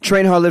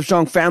Train Hard, Live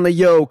Strong family.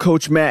 Yo,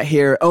 Coach Matt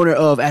here, owner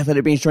of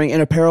Athletic Beings Training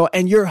and Apparel,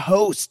 and your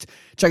host.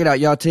 Check it out,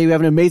 y'all. Today we have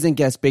an amazing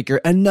guest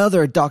speaker,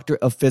 another doctor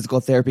of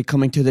physical therapy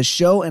coming to the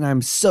show, and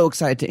I'm so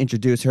excited to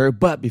introduce her.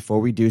 But before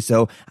we do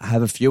so, I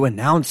have a few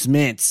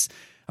announcements.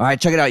 All right,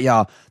 check it out,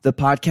 y'all. The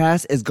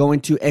podcast is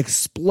going to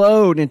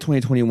explode in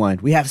 2021.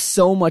 We have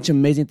so much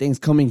amazing things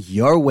coming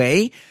your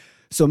way.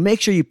 So make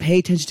sure you pay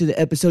attention to the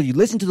episode. You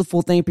listen to the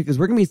full thing because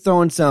we're going to be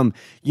throwing some,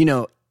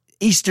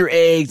 Easter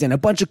eggs and a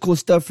bunch of cool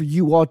stuff for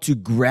you all to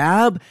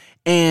grab.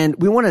 And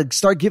we want to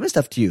start giving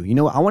stuff to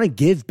you. I want to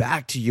give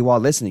back to you all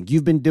listening.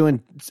 You've been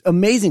doing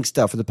amazing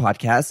stuff for the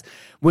podcast.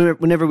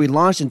 Whenever we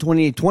launched in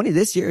 2020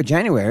 this year,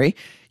 January,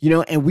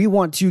 and we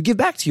want to give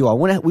back to you all.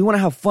 We want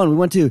to have fun. We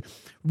want to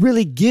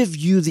really give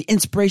you the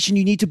inspiration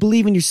you need to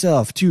believe in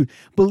yourself, to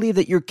believe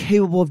that you're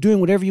capable of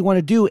doing whatever you want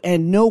to do,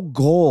 and no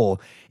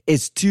goal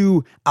is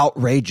too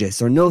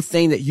outrageous, or no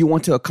thing that you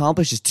want to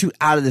accomplish is too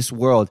out of this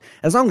world.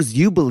 As long as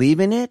you believe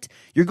in it,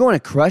 you're going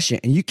to crush it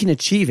and you can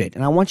achieve it.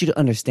 And I want you to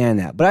understand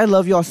that. But I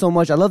love you all so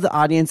much. I love the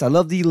audience. I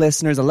love the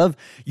listeners. I love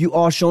you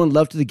all showing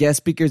love to the guest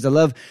speakers. I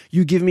love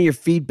you giving me your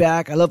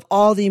feedback. I love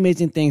all the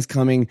amazing things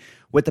coming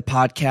with the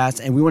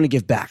podcast, and we want to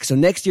give back. So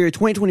next year,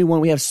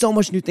 2021, we have so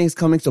much new things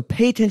coming. So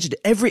pay attention to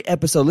every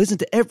episode. Listen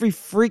to every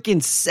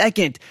freaking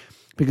second,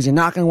 because you're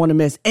not going to want to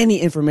miss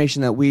any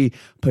information that we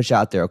push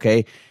out there,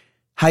 okay?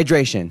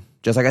 Hydration,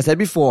 just like I said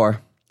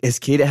before, is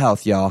key to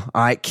health, y'all.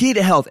 All right, key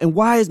to health. And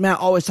why is Matt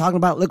always talking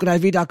about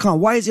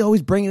liquidiv.com? Why is he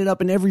always bringing it up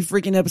in every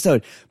freaking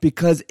episode?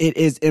 Because it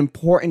is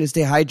important to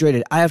stay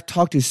hydrated. I have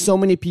talked to so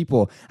many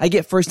people. I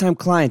get first-time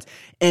clients,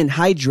 and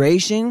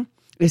hydration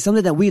is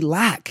something that we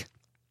lack.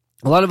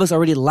 A lot of us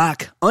already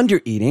lack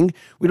under eating.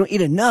 We don't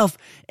eat enough,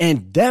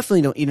 and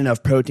definitely don't eat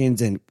enough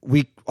proteins. And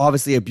we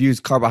obviously abuse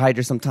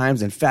carbohydrates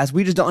sometimes and fast.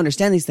 We just don't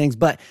understand these things,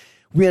 but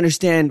we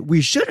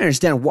should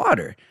understand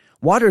water.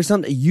 Water is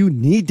something that you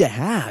need to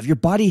have. Your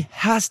body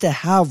has to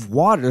have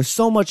water. There's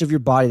so much of your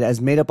body that is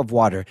made up of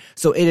water.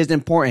 So it is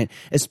important,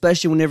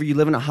 especially whenever you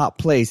live in a hot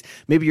place.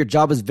 Maybe your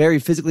job is very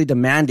physically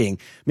demanding.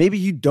 Maybe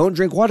you don't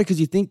drink water because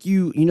you think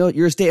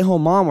you're a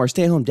stay-at-home mom or a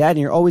stay-at-home dad,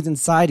 and you're always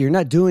inside. You're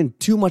not doing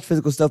too much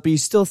physical stuff, but you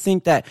still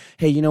think that,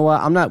 hey, you know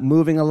what? I'm not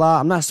moving a lot.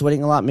 I'm not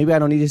sweating a lot. Maybe I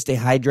don't need to stay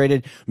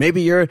hydrated.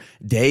 Maybe your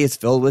day is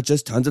filled with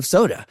just tons of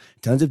soda,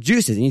 tons of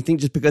juices, and you think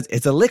just because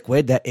it's a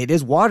liquid that it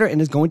is water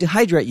and is going to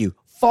hydrate you.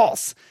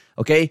 False.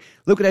 Okay,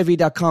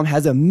 liquidiv.com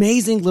has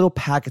amazing little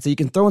packets that you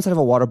can throw inside of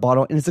a water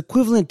bottle, and it's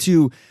equivalent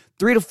to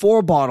 3 to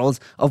 4 bottles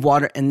of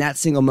water in that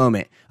single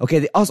moment. Okay,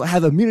 they also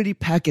have immunity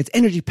packets,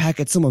 energy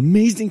packets, some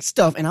amazing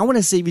stuff, and I want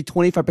to save you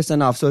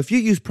 25% off. So if you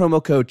use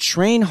promo code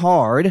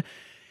TRAINHARD,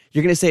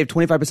 you're going to save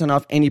 25%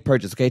 off any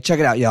purchase. Okay, check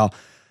it out, y'all.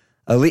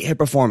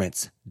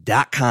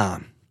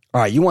 EliteHitPerformance.com. All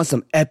right, you want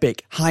some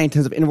epic,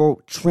 high-intensive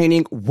interval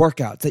training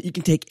workouts that you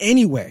can take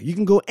anywhere. You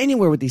can go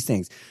anywhere with these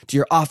things, to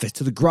your office,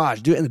 to the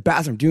garage, do it in the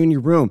bathroom, do it in your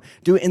room,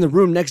 do it in the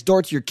room next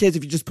door to your kids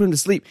if you just put them to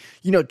sleep,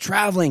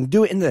 traveling,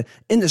 do it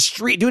in the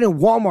street, do it in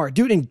Walmart,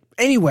 do it in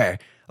anywhere.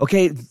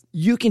 Okay,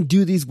 you can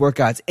do these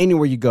workouts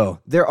anywhere you go.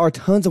 There are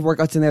tons of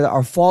workouts in there that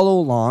are follow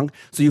along.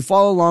 So you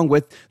follow along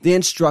with the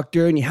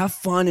instructor and you have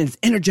fun and it's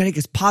energetic,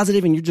 it's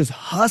positive, and you're just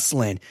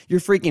hustling.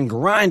 You're freaking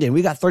grinding.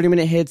 We got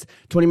 30-minute hits,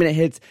 20-minute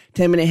hits,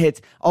 10-minute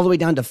hits, all the way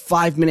down to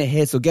 5-minute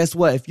hits. So guess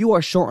what? If you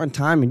are short on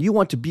time and you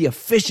want to be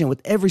efficient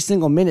with every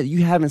single minute that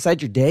you have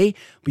inside your day,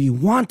 but you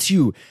want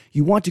to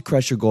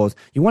crush your goals,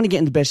 you want to get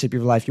in the best shape of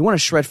your life, you want to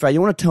shred fat,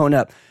 you want to tone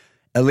up,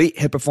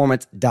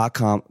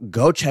 EliteHitPerformance.com.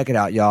 Go check it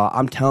out, y'all.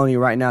 I'm telling you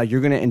right now,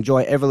 you're going to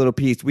enjoy every little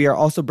piece. We are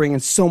also bringing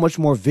so much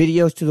more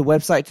videos to the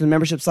website, to the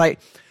membership site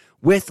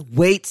with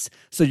weights.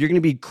 So you're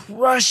going to be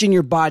crushing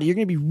your body. You're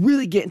going to be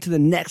really getting to the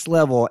next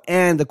level.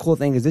 And the cool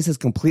thing is this is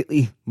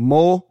completely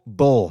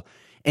mobile.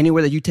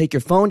 Anywhere that you take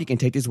your phone, you can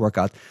take these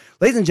workouts.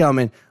 Ladies and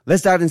gentlemen,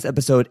 let's dive into this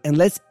episode and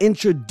let's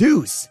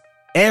introduce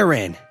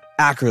Erin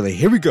Ackerley.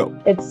 Here we go.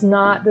 It's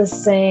not the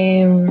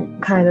same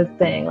kind of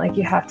thing. Like,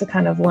 you have to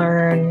kind of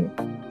learn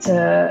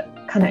to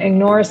kind of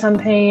ignore some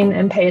pain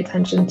and pay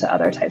attention to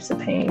other types of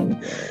pain.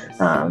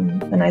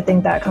 And I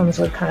think that comes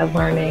with kind of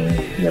learning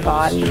your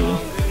body.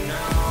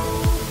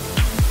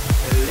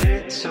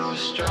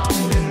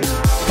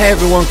 Hey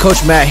everyone,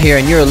 Coach Matt here,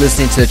 and you're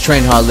listening to the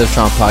Train Hard, Live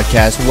Strong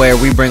podcast, where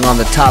we bring on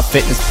the top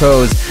fitness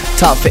pros,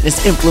 top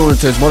fitness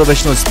influencers,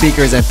 motivational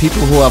speakers, and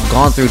people who have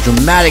gone through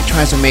dramatic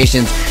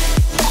transformations.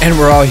 And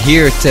we're all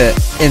here to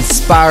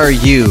inspire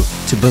you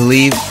to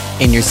believe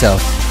in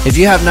yourself. If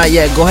you have not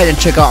yet, go ahead and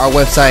check out our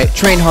website,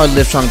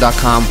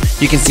 trainhardlivestrong.com.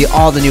 You can see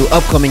all the new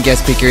upcoming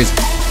guest speakers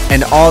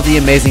and all the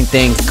amazing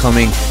things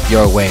coming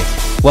your way.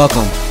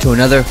 Welcome to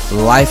another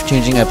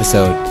life-changing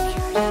episode.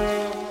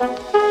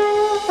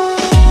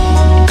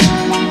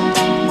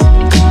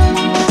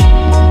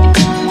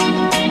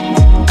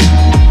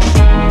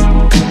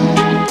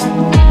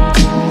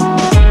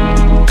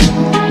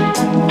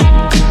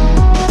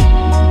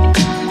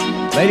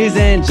 Ladies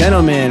and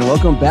gentlemen,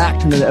 welcome back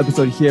to another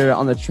episode here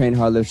on the Train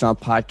Hard, Live Strong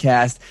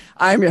podcast.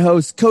 I'm your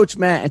host, Coach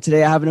Matt, and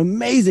today I have an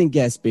amazing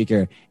guest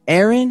speaker,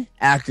 Erin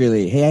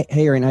Ackerley. Hey,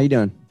 Erin, how you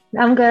doing?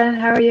 I'm good.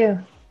 How are you?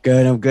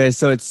 Good, I'm good.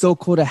 So it's so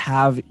cool to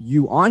have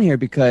you on here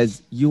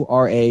because you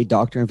are a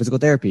doctor in physical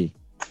therapy.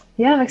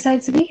 Yeah, I'm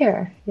excited to be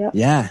here. Yep.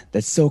 Yeah,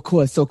 that's so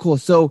cool. It's so cool.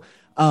 So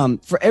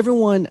for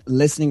everyone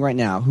listening right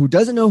now who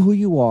doesn't know who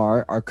you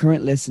are, our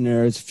current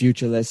listeners,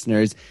 future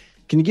listeners,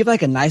 can you give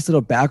like a nice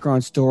little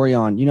background story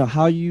on,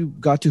 how you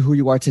got to who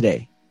you are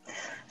today?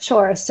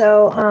 Sure.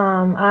 So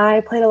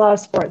I played a lot of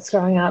sports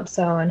growing up.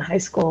 So in high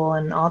school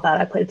and all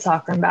that, I played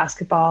soccer and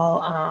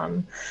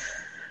basketball.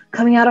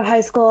 Coming out of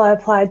high school, I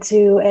applied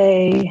to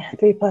a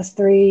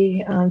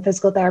 3+3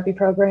 physical therapy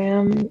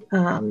program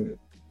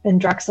in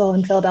Drexel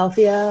in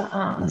Philadelphia.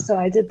 So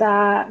I did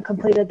that,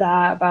 completed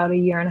that about a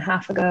year and a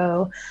half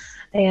ago.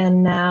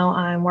 And now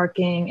I'm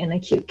working in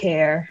acute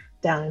care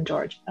down in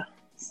Georgia.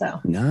 So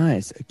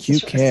nice.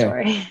 Acute care.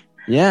 Story.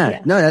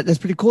 Yeah. No, that's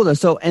pretty cool though.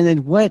 So, and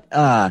then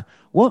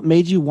what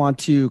made you want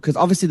to, because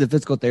obviously the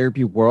physical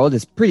therapy world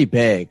is pretty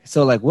big.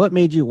 So like what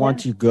made you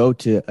want to go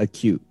to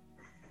acute?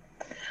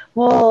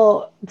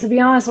 Well, to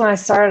be honest, when I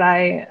started,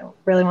 I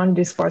really wanted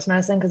to do sports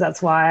medicine because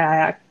that's why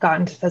I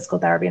got into physical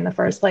therapy in the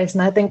first place.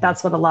 And I think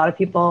that's what a lot of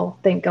people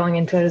think going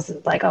into it is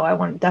like,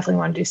 oh, definitely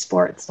want to do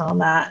sports and all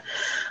that.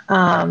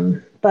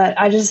 But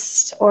I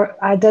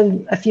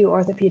did a few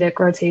orthopedic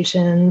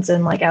rotations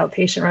and like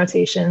outpatient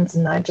rotations,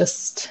 and I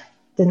just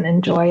didn't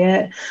enjoy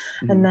it.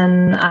 Mm-hmm. And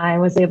then I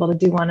was able to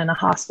do one in a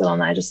hospital,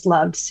 and I just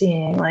loved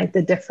seeing like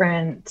the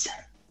different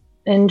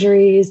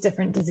injuries,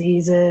 different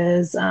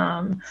diseases.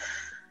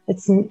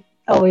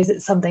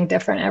 It's something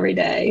different every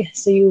day.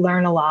 So you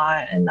learn a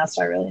lot, and that's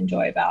what I really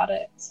enjoy about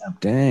it. So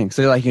dang.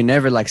 So like you're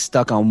never like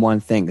stuck on one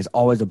thing. There's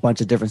always a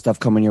bunch of different stuff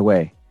coming your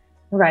way.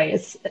 Right.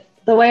 It's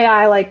the way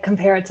I like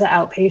compare it to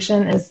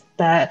outpatient is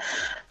that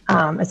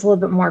it's a little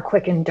bit more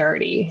quick and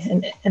dirty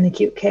in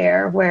acute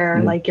care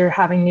where like you're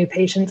having new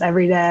patients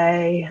every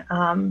day,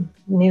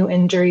 new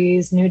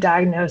injuries, new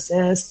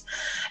diagnosis.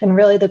 And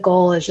really the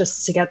goal is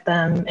just to get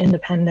them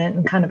independent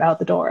and kind of out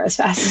the door as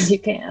fast as you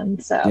can.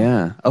 So,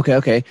 yeah.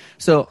 Okay.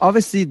 So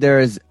obviously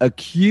there's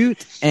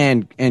acute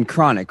and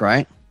chronic,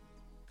 right?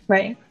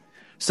 Right.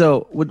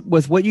 So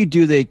with what you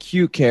do, the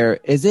acute care,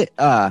 is it,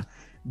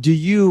 do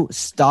you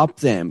stop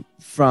them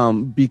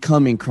from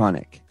becoming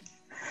chronic?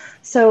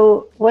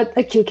 So what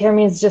acute care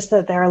means is just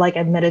that they're like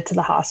admitted to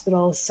the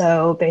hospital.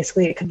 So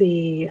basically it could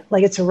be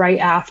like it's right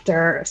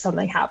after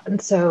something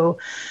happens. So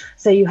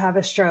say you have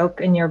a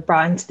stroke and you're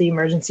brought into the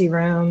emergency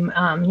room,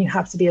 you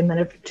have to be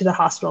admitted to the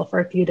hospital for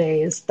a few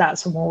days.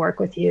 That's when we'll work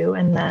with you.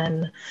 And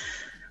then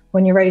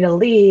when you're ready to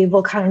leave,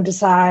 we'll kind of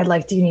decide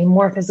like, do you need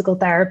more physical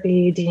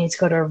therapy? Do you need to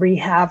go to a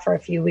rehab for a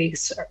few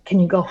weeks? Or can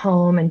you go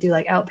home and do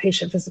like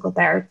outpatient physical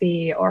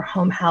therapy or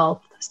home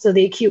health? So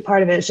the acute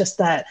part of it is just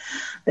that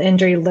the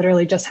injury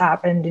literally just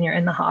happened and you're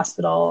in the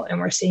hospital and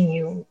we're seeing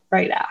you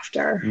right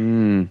after.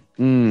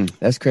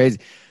 That's crazy.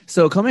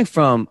 So coming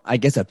from, I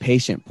guess, a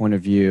patient point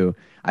of view,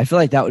 I feel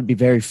like that would be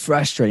very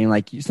frustrating.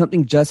 Like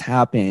something just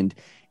happened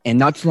and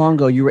not too long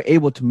ago, you were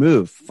able to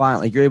move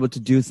finally. Like you're able to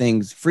do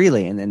things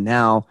freely. And then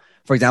now,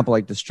 for example,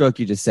 like the stroke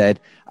you just said,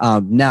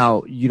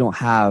 now you don't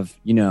have,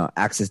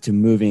 access to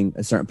moving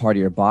a certain part of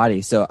your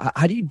body. So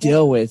how do you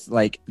deal with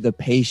like the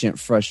patient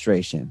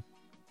frustration?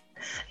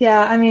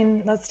 Yeah, I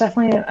mean, that's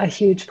definitely a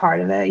huge part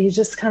of it. You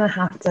just kind of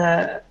have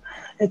to,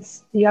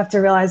 you have to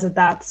realize that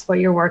that's what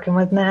you're working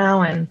with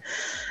now. And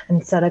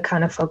instead of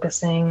kind of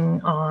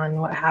focusing on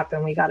what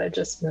happened, we got to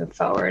just move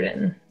forward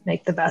and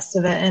make the best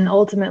of it. And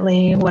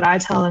ultimately what I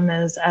tell them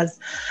is as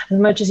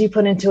much as you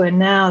put into it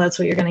now, that's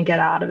what you're going to get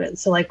out of it.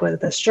 So like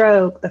with the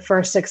stroke, the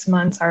first 6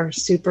 months are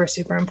super,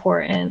 super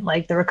important.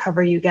 Like the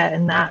recovery you get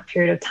in that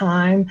period of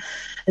time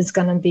is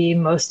going to be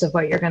most of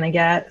what you're going to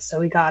get. So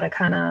we got to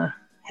kind of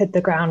hit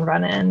the ground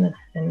running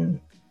and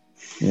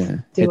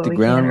hit the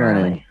ground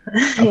running.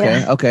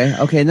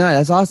 Okay.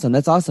 No, that's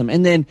awesome.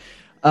 And then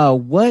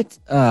what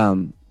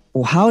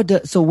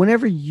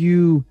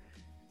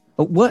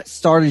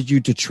started you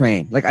to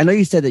train? Like I know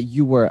you said that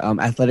you were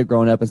athletic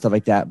growing up and stuff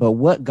like that, but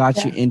what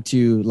got you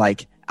into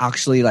like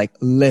actually like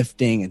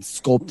lifting and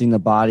sculpting the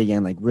body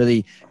and like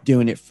really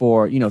doing it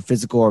for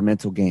physical or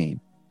mental gain?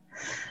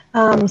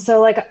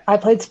 So like I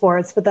played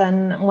sports, but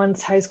then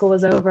once high school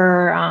was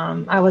over,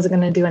 I wasn't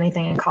going to do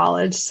anything in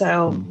college.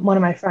 So one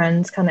of my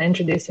friends kind of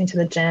introduced me to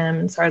the gym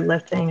and started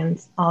lifting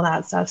and all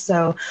that stuff.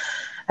 So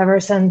ever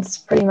since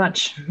pretty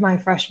much my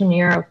freshman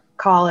year of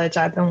college,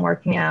 I've been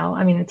working out.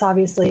 I mean, it's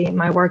obviously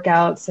my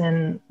workouts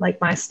and like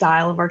my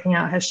style of working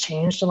out has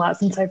changed a lot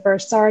since I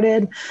first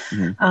started.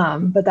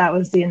 But that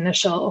was the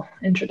initial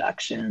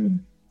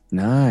introduction.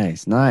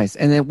 Nice.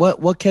 And then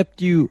what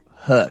kept you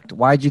hooked?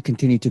 Why'd you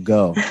continue to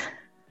go?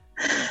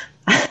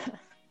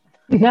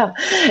 No,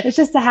 it's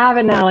just a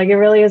habit now. Like it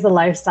really is a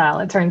lifestyle.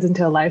 It turns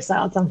into a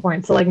lifestyle at some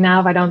point. So like now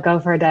if I don't go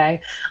for a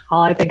day,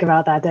 all I think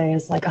about that day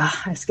is like,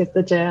 oh, I skipped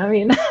the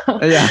gym,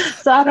 Yeah.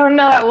 So I don't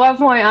know at what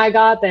point I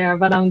got there,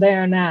 but I'm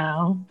there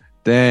now.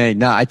 Dang.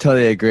 No, I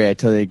totally agree.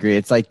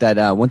 It's like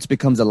that once it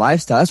becomes a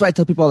lifestyle. That's what I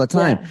tell people all the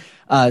time.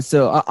 Yeah.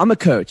 So I'm a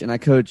coach and I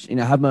coach,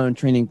 I have my own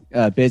training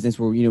business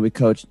where, we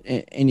coach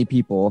any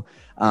people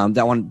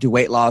that want to do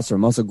weight loss or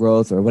muscle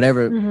growth or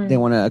whatever they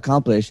want to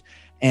accomplish.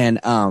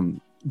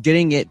 And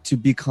getting it to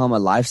become a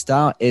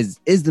lifestyle is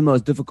the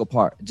most difficult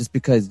part, just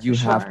because you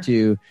have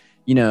to,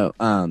 you know,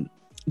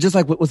 just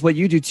like with what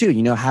you do too,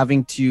 you know,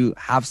 having to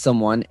have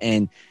someone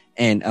and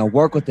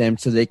work with them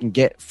so they can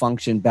get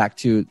function back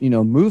to, you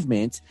know,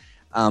 movement,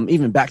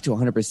 even back to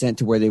 100%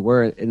 to where they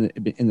were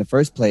in the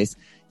first place.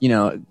 You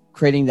know,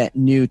 creating that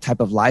new type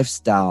of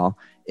lifestyle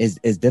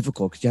is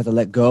difficult because you have to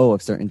let go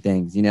of certain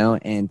things, you know,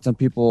 and some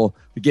people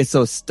get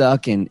so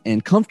stuck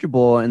and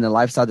comfortable in the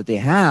lifestyle that they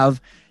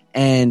have.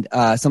 And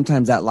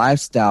sometimes that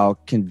lifestyle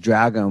can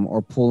drag them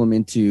or pull them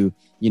into,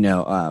 you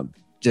know,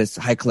 just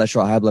high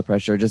cholesterol, high blood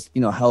pressure, just,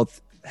 you know,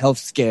 health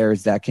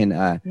scares that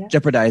can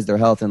jeopardize their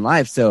health and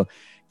life. So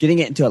getting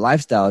it into a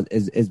lifestyle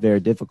is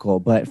very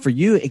difficult. But for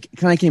you, it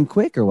kind of came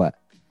quick, or what?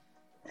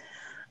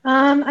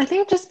 I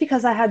think just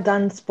because I had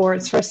done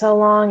sports for so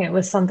long, it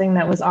was something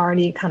that was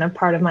already kind of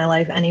part of my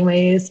life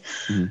anyways.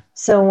 Mm-hmm.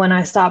 So when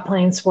I stopped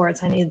playing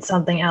sports, I needed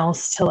something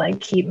else to like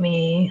keep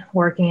me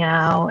working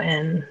out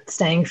and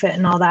staying fit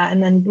and all that.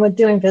 And then with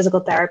doing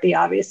physical therapy,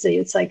 obviously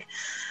it's like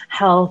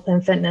health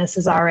and fitness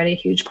is already a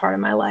huge part of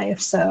my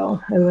life.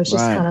 So it was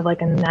just kind of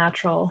like a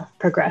natural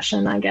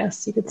progression, I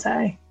guess you could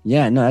say.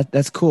 Yeah, no,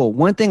 that's cool.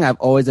 One thing I've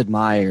always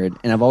admired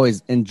and I've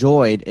always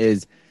enjoyed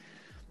is,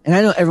 and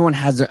I know everyone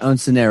has their own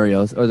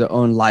scenarios or their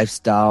own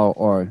lifestyle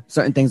or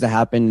certain things that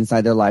happen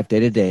inside their life day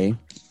to day.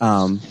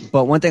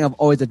 But one thing I've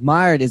always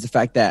admired is the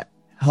fact that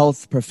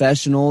health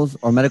professionals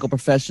or medical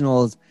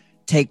professionals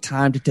take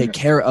time to take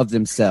care of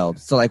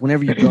themselves. So like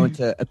whenever you go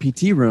into a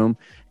PT room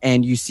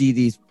and you see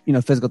these, you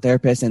know, physical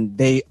therapists and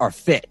they are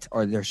fit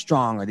or they're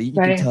strong or you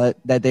can tell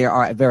that they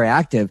are very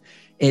active,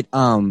 I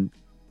feel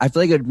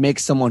like it would make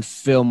someone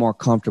feel more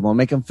comfortable,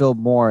 make them feel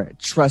more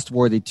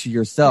trustworthy to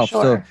yourself.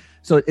 Sure.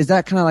 So is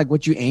that kind of like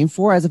what you aim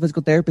for as a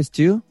physical therapist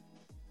too?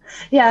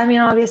 Yeah, I mean,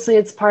 obviously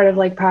it's part of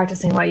like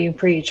practicing what you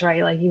preach,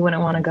 right? Like you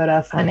wouldn't want to go to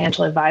a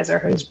financial advisor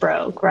who's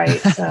broke, right?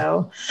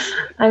 So,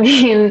 I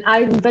mean,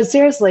 but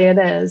seriously, it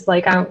is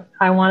like,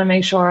 I want to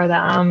make sure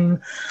that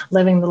I'm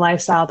living the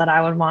lifestyle that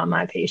I would want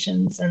my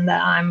patients and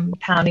that I'm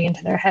pounding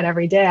into their head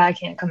every day. I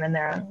can't come in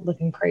there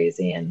looking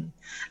crazy and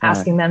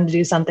asking them to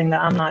do something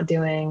that I'm not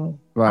doing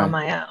on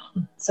my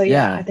own. So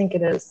yeah, I think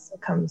it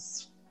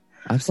comes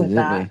absolutely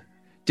with that.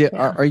 Do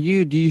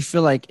you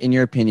feel like, in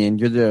your opinion,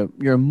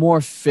 you're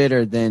more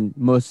fitter than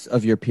most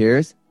of your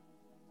peers?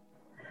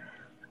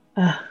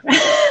 I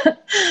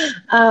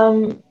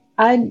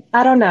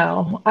don't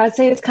know. I'd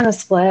say it's kind of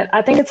split.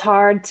 I think it's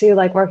hard to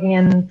like working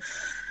in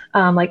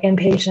like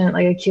inpatient,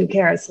 like acute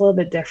care. It's a little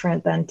bit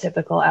different than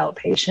typical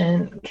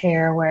outpatient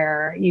care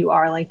where you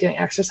are like doing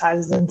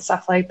exercises and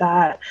stuff like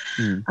that.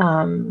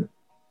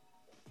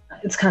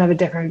 It's kind of a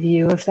different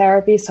view of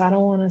therapy. So I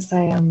don't want to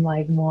say I'm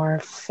like more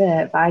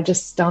fit, but I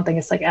just don't think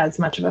it's like as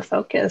much of a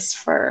focus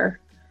for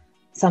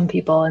some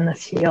people in the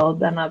field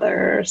than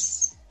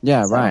others.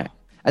 Yeah, so. Right.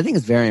 I think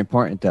it's very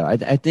important though. I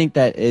think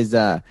that is,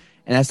 and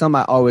that's something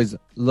I always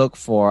look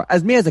for.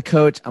 As me as a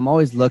coach, I'm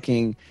always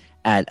looking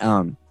at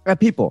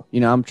people,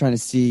 you know, I'm trying to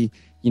see,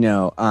 you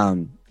know,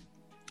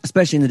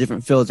 especially in the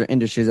different fields or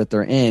industries that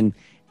they're in.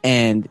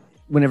 And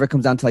whenever it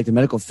comes down to like the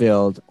medical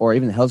field or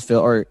even the health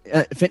field or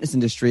fitness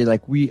industry,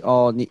 like we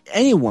all need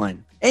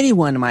anyone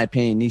in my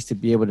opinion needs to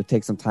be able to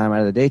take some time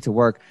out of the day to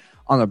work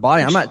on their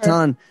body. I'm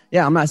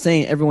not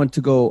saying everyone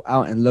to go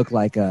out and look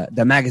like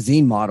the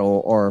magazine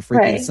model or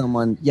freaking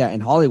someone in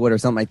Hollywood or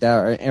something like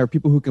that, or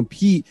people who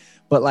compete,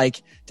 but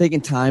like taking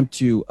time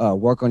to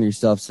work on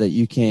yourself so that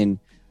you can,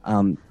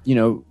 you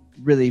know,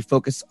 really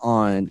focus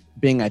on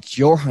being at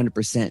your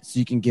 100% so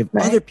you can give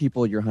other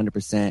people your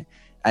 100%.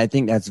 I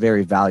think that's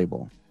very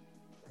valuable.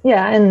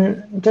 Yeah.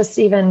 And just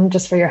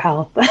for your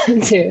health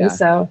too. Yeah.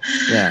 So,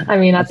 I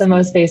mean, at the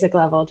most basic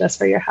level, just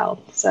for your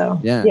health.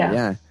 So,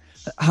 yeah.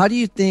 How do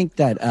you think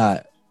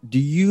that, do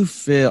you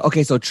feel,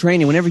 okay, so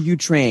training, whenever you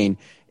train,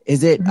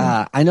 is it,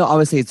 I know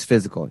obviously it's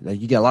physical,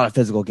 like you get a lot of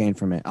physical gain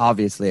from it.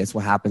 Obviously it's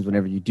what happens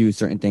whenever you do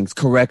certain things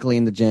correctly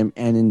in the gym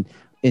and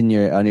in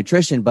your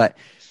nutrition, but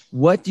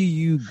what do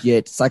you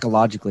get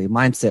psychologically,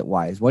 mindset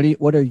wise? What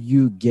are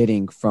you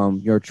getting from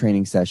your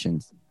training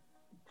sessions?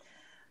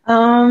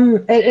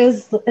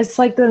 It's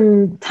like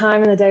the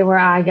time in the day where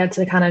I get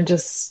to kind of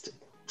just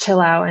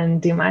chill out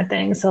and do my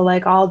thing. So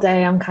like all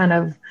day I'm kind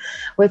of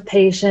with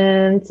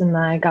patients and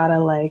I gotta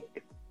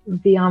like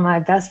be on my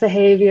best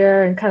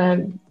behavior and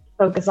kind of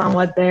focus on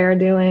what they're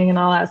doing and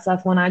all that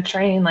stuff. When I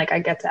train, like I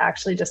get to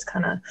actually just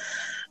kind of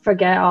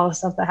forget all the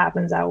stuff that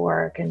happens at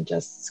work and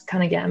just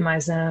kind of get in my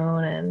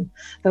zone and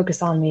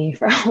focus on me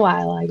for a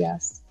while, I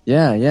guess.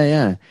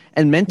 Yeah.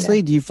 And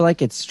mentally, do you feel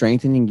like it's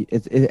strengthening?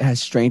 It has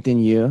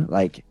strengthened you,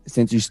 like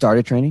since you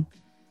started training?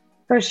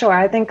 For sure.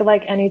 I think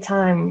like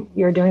anytime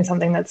you're doing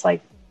something that's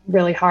like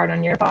really hard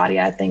on your body,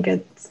 I think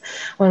it's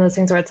one of those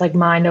things where it's like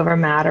mind over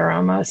matter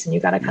almost, and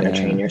you got to kind of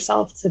train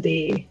yourself to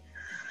be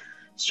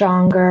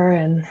stronger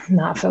and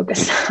not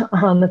focus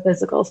on the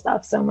physical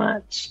stuff so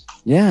much.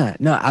 Yeah,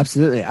 no,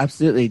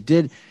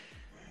 absolutely.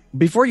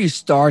 Before you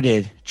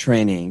started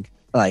training,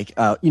 like,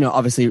 you know,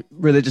 obviously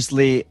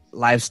religiously,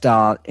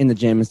 lifestyle in the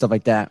gym and stuff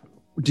like that,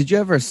 did you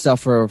ever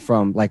suffer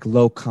from like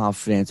low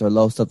confidence or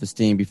low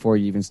self-esteem before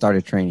you even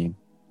started training?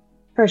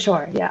 For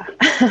sure. Yeah.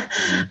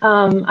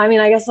 I mean,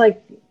 I guess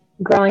like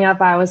growing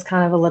up, I was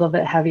kind of a little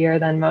bit heavier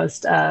than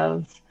most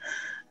of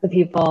the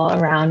people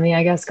around me,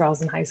 I guess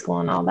girls in high school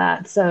and all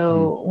that.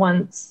 So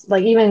once,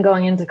 like even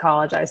going into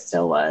college, I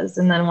still was.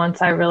 And then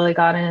once I really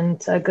got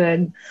into a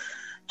good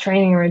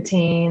training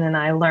routine and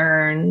I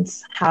learned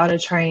how to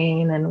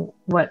train and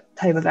what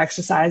type of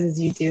exercises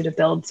you do to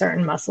build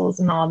certain muscles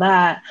and all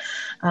that,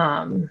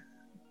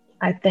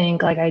 I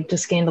think like I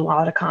just gained a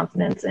lot of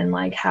confidence in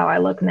like how I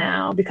look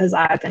now because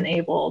I've been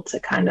able to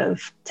kind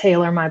of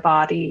tailor my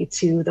body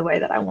to the way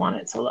that I want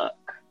it to look.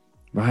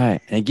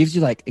 Right. And it gives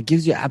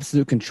you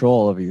absolute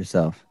control over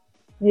yourself.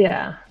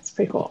 Yeah, it's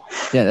pretty cool.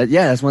 Yeah,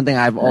 that's one thing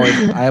I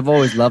have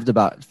always loved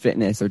about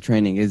fitness or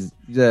training is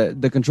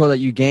the control that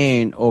you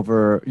gain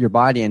over your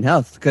body and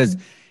health. Because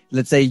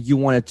let's say you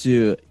wanted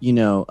to,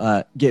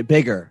 get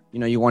bigger,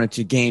 you wanted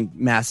to gain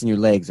mass in your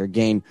legs or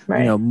gain,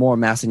 more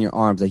mass in your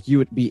arms. Like you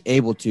would be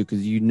able to because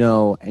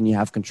and you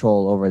have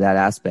control over that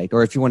aspect.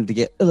 Or if you wanted to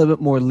get a little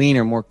bit more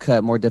leaner, more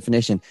cut, more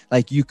definition,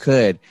 like you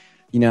could,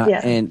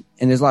 and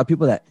there's a lot of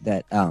people that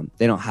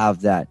they don't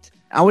have that.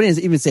 I wouldn't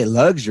even say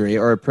luxury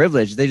or a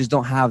privilege. They just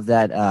don't have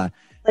that.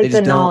 Like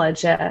the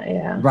knowledge.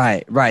 Yeah.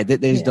 Right. They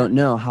just don't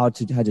know how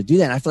to do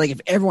that. And I feel like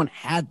if everyone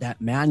had that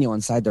manual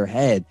inside their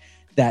head,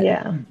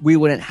 that we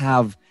wouldn't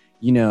have,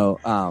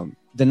 the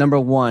number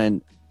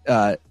one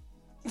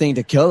thing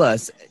to kill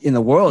us in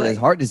the world is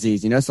heart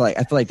disease, So like,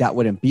 I feel like that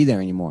wouldn't be there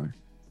anymore.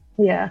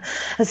 Yeah.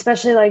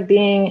 Especially like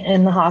being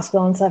in the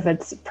hospital and stuff.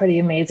 It's pretty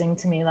amazing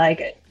to me.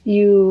 Like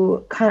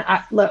you kind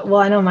of,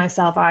 I know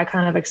myself, I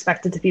kind of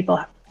expected people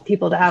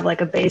to have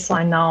like a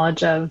baseline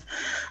knowledge of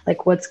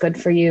like what's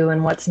good for you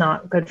and what's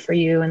not good for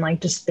you. And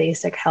like just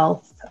basic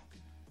health,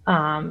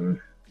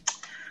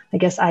 I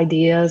guess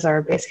ideas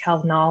or basic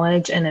health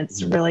knowledge. And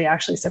it's really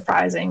actually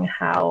surprising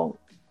how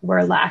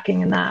we're lacking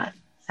in that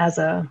as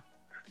a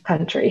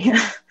country.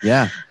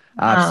 Yeah,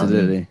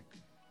 absolutely.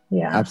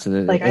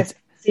 Absolutely. Like I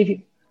see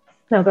people.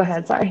 No, go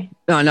ahead. Sorry.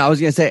 No, I was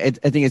going to say,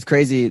 I think it's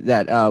crazy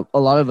that a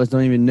lot of us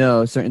don't even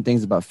know certain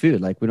things about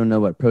food. Like we don't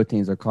know what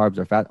proteins or carbs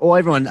or fat. Oh,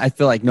 everyone I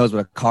feel like knows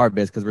what a carb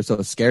is because we're so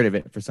scared of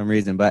it for some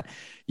reason. But,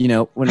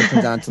 when it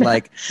comes down to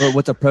like, well,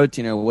 what's a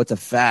protein or what's a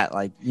fat,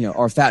 like,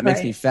 or fat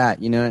makes me fat,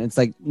 it's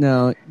like,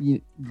 no,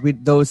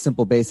 those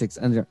simple basics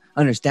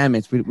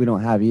understandings we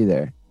don't have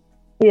either.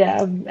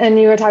 Yeah. And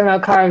you were talking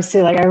about carbs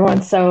too. Like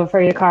everyone's so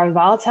afraid of carbs, but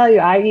I'll tell you,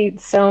 I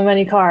eat so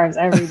many carbs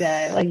every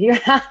day.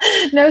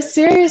 Like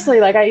seriously,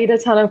 like I eat a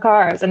ton of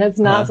carbs and it's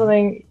not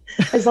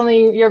it's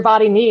something your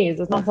body needs.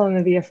 It's not something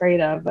to be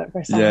afraid of, but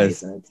for some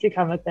reason it's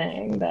become a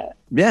thing that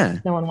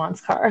no one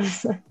wants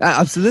carbs.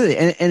 Absolutely.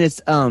 And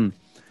it's,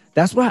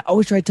 that's why I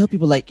always try to tell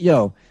people like,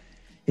 yo,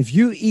 if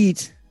you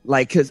eat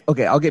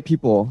I'll get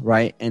people,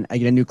 right? And I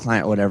get a new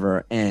client or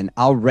whatever, and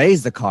I'll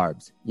raise the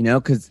carbs,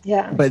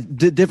 but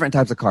different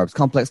types of carbs,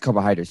 complex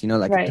carbohydrates,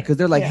 because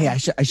they're like, hey, I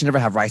should never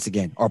have rice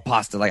again or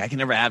pasta. Like I can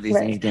never have these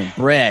things again.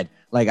 Bread.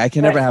 Like I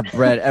can never have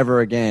bread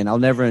ever again. I'll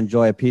never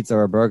enjoy a pizza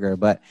or a burger.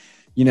 But,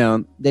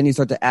 then you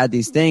start to add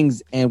these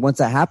things. And once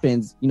that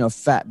happens,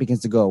 fat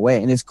begins to go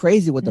away. And it's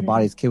crazy what the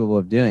body's capable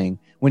of doing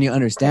when you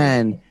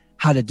understand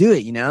how to do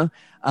it,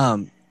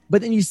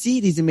 but then you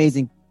see these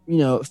amazing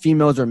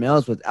females or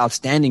males with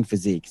outstanding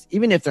physiques,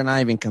 even if they're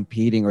not even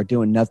competing or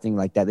doing nothing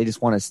like that. They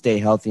just want to stay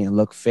healthy and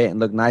look fit and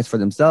look nice for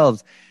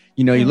themselves.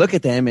 You look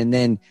at them and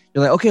then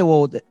you're like, okay,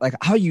 well, like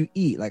how you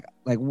eat, like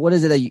what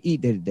is it that you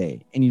eat day to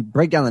day? And you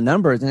break down the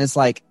numbers and it's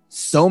like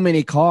so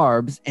many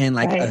carbs and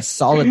like a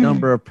solid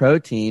number of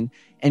protein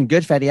and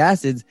good fatty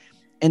acids.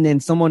 And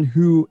then someone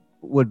who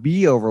would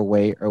be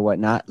overweight or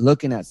whatnot,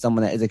 looking at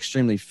someone that is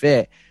extremely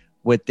fit,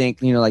 would think,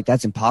 like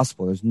that's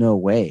impossible. There's no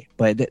way.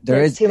 But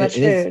there's too much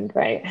food,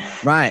 right?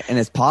 Right. And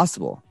it's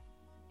possible.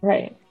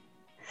 Right.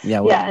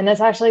 Yeah. Yeah. And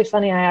that's actually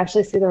funny. I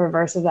actually see the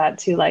reverse of that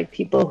too. Like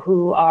people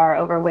who are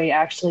overweight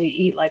actually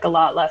eat like a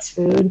lot less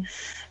food,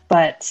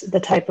 but the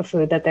type of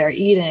food that they're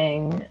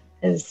eating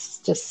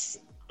is just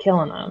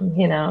killing them,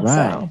 Right.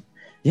 So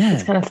yeah,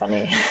 it's kind of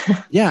funny.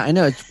 Yeah, I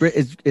know.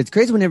 It's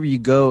crazy whenever you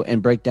go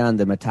and break down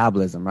the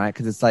metabolism, right?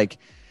 Because it's like,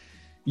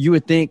 you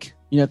would think,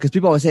 because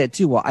people always say it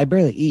too. Well, I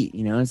barely eat,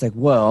 and it's like,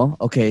 well,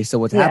 okay, so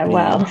what's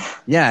happening?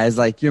 Yeah, it's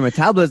like your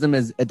metabolism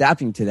is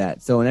adapting to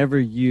that. So whenever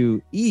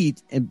you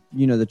eat, and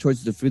the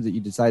choices of food that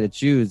you decide to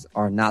choose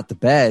are not the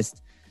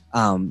best,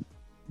 then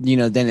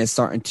it's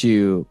starting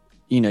to,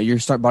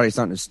 your body's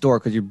starting to store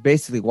because you're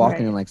basically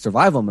walking in like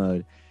survival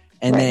mode,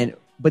 and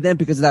but then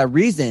because of that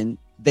reason,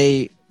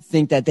 they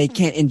think that they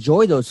can't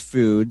enjoy those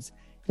foods.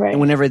 Right.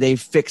 And whenever they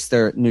fix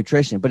their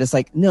nutrition, but it's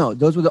like, no,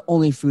 those were the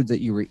only foods that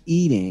you were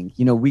eating.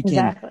 We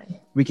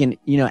can,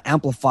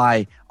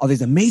 amplify all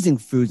these amazing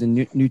foods and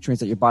nutrients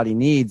that your body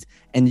needs.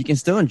 And you can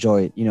still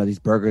enjoy, these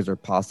burgers or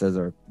pastas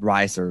or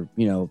rice or,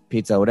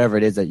 pizza, whatever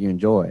it is that you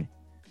enjoy.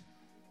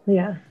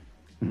 Yeah.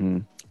 Mm-hmm.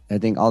 I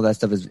think all that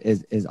stuff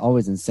is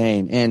always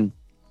insane. And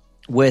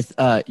with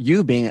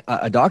you being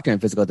a doctor in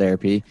physical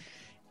therapy,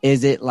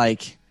 is it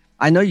like,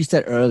 I know you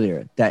said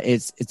earlier that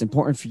it's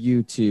important for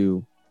you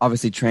to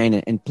obviously train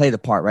and play the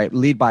part, right?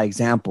 Lead by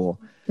example.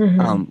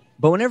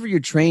 But whenever you're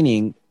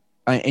training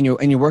and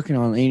you're working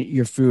on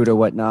your food or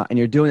whatnot, and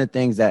you're doing the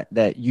things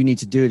that you need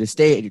to do to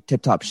stay at your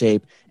tip top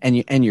shape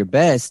and your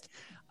best,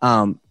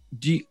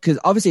 because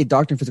obviously a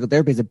doctor in physical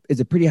therapy is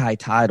a pretty high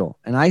title.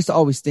 And I used to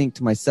always think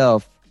to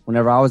myself,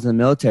 whenever I was in the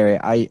military,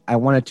 I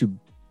wanted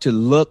to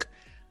look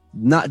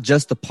not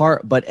just the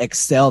part, but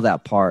excel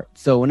that part.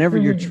 So whenever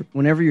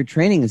you're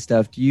training and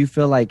stuff, do you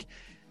feel like,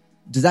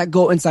 does that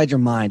go inside your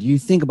mind? Do you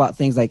think about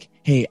things like,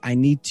 hey, I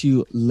need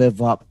to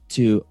live up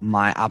to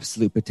my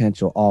absolute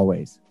potential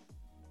always?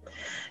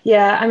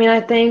 Yeah. I mean,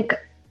 I think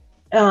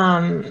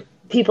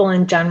people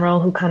in general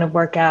who kind of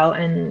work out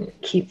and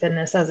keep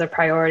fitness as a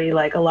priority,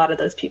 like a lot of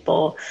those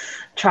people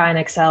try and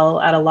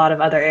excel at a lot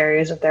of other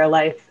areas of their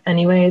life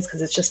anyways,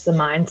 because it's just the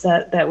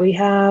mindset that we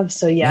have.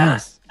 So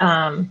yes.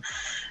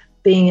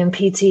 Being in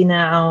PT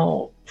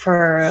now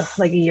for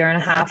like a year and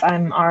a half,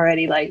 I'm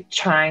already like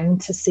trying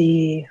to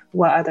see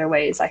what other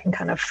ways I can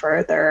kind of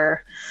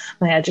further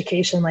my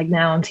education. Like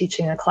now I'm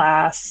teaching a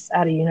class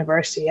at a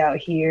university out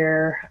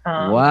here.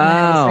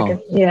 Wow.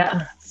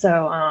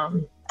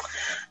 So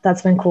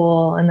that's been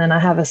cool. And then I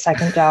have a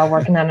second job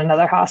working at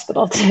another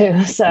hospital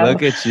too. So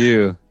look at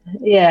you.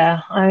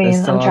 Yeah. I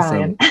mean, so I'm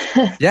trying.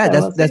 Yeah,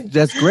 so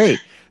that's great.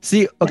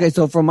 See, okay.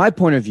 So from my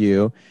point of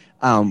view,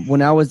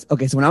 when I was in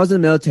the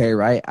military,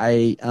 right,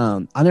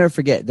 I'll never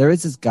forget, there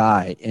is this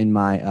guy in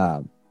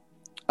my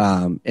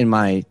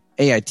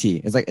AIT.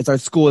 It's our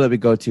school that we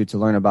go to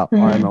learn about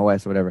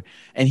RMOS or whatever.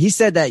 And he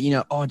said that,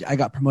 I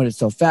got promoted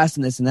so fast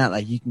and this and that,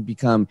 like you can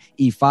become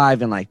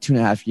E5 in like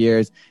 2.5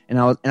 years. And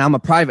I'm a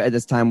private at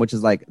this time, which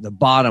is like the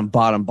bottom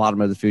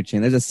of the food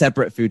chain. There's a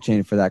separate food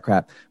chain for that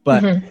crap.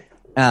 But,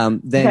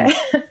 then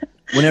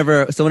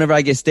whenever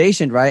I get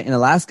stationed, right, in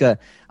Alaska,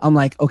 I'm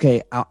like,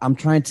 okay, I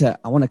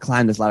want to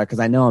climb this ladder because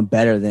I know I'm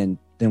better than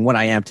what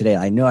I am today.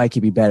 I know I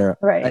could be better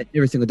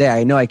every single day.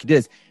 I know I could do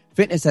this.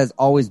 Fitness has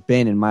always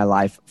been in my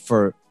life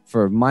for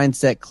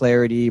mindset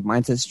clarity,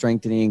 mindset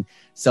strengthening,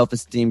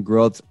 self-esteem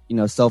growth,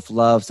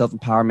 self-love,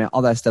 self-empowerment,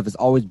 all that stuff has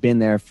always been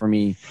there for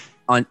me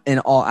in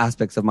all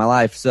aspects of my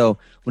life. So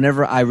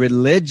whenever I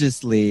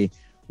religiously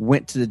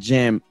went to the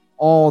gym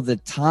all the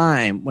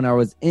time when I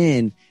was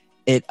in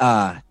it,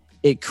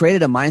 it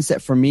created a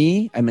mindset for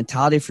me, a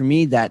mentality for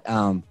me that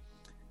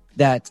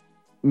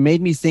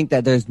made me think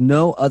that there's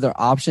no other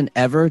option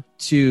ever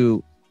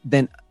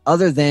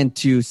other than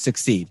to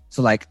succeed.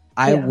 So like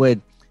I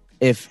would,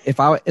 if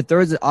there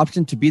was an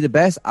option to be the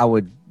best, I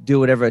would do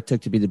whatever it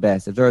took to be the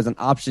best. If there was an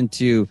option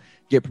to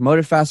get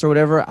promoted faster or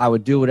whatever, I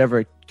would do whatever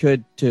it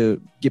could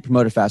to get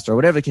promoted faster or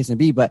whatever the case may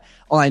be. But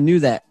all I knew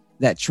that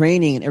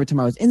training and every time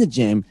I was in the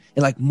gym,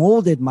 it like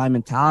molded my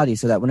mentality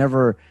so that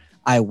whenever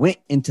I went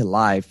into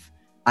life,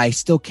 I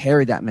still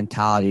carry that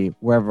mentality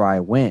wherever I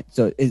went.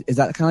 So is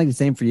that kind of like the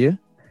same for you?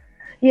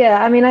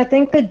 Yeah. I mean, I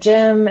think the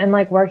gym and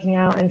like working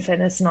out and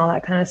fitness and all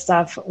that kind of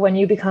stuff, when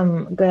you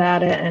become good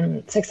at it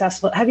and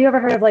successful, have you ever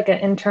heard of like an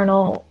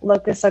internal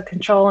locus of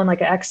control and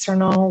like an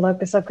external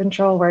locus of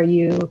control where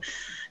you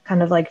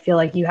kind of like feel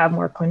like you have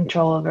more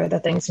control over the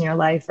things in your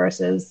life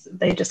versus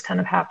they just kind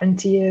of happen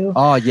to you?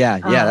 Oh yeah.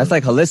 Yeah. That's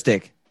like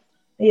holistic.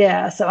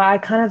 Yeah. So I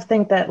kind of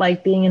think that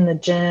like being in the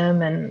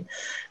gym and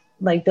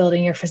like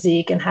building your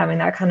physique and having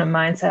that kind of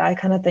mindset, I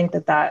kind of think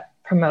that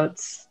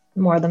promotes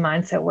more the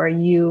mindset where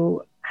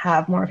you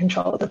have more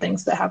control of the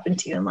things that happen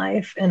to you in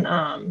life. And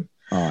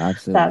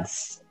absolutely.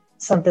 That's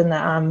something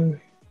that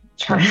I'm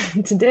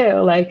trying to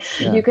do. Like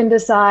you can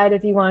decide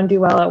if you want to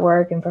do well at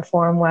work and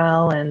perform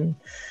well and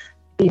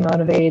be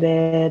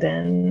motivated,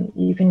 and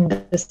you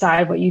can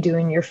decide what you do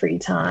in your free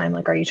time.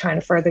 Like, are you trying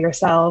to further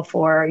yourself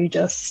or are you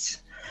just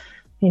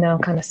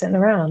kind of sitting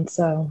around?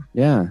 So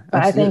but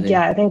I think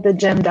the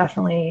gym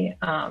definitely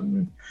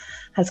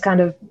has kind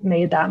of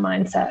made that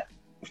mindset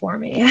for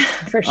me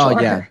for sure.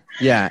 Oh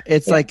yeah.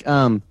 It's like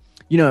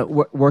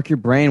work your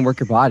brain, work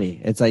your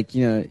body. It's like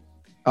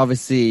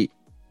obviously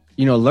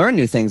learn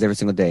new things every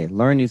single day.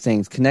 Learn new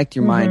things. Connect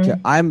your mind to.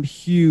 I'm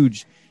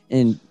huge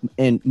in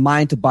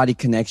mind to body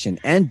connection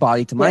and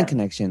body to mind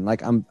connection.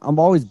 Like I'm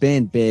always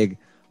been big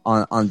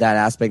on that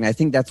aspect, and I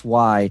think that's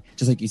why,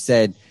 just like you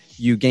said,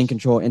 you gain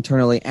control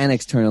internally and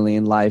externally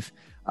in life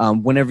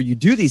whenever you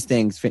do these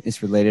things,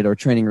 fitness related or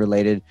training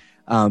related,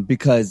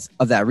 because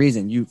of that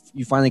reason. You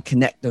finally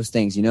connect those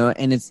things,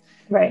 and it's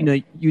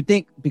you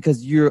think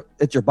because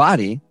it's your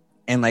body,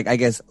 and like I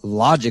guess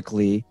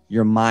logically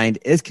your mind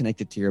is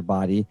connected to your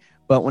body,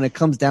 but when it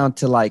comes down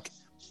to like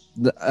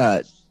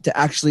to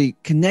actually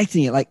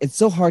connecting it, like it's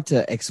so hard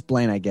to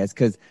explain, I guess,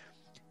 because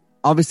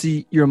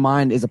obviously your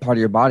mind is a part of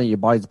your body is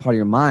a part of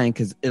your mind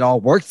because it all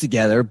works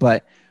together.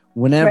 But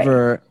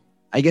whenever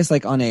I guess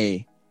like on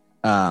a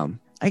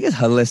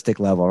holistic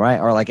level, right?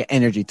 Or like an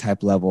energy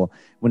type level,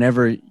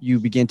 whenever you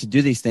begin to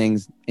do these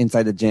things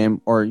inside the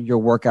gym or your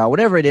workout,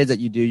 whatever it is that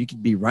you do, you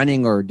could be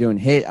running or doing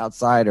HIIT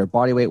outside or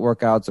body weight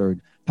workouts or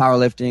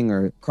powerlifting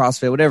or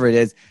CrossFit, whatever it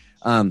is.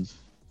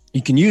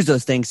 you can use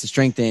those things to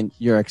strengthen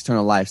your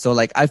external life. So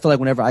like, I feel like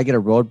whenever I get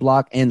a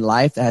roadblock in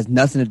life that has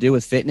nothing to do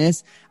with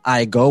fitness,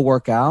 I go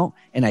work out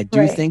and I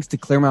do things to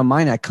clear my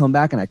mind. I come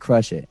back and I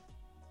crush it.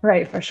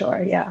 Right. For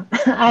sure. Yeah.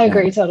 I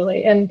agree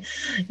totally. And,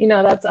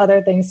 that's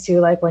other things too.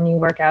 Like when you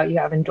work out, you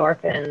have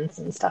endorphins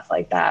and stuff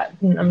like that.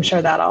 And I'm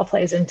sure that all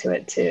plays into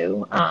it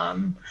too.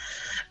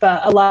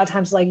 But a lot of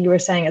times, like you were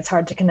saying, it's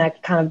hard to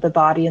connect kind of the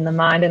body and the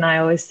mind. And I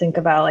always think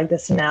about like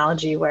this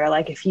analogy where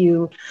like if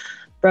you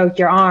broke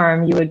your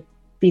arm, you would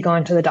be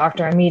going to the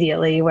doctor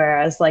immediately.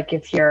 Whereas like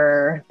if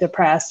you're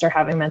depressed or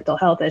having mental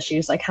health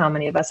issues, like how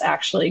many of us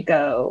actually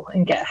go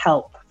and get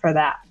help for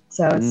that?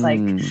 So it's like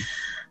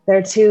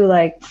they're two,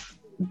 like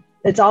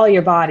it's all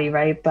your body,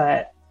 right?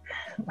 But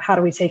how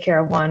do we take care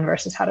of one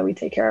versus how do we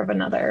take care of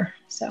another?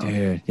 So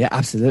dude, yeah,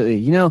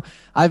 absolutely.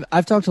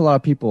 I've talked to a lot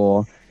of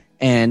people,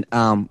 and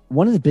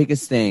one of the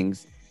biggest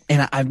things,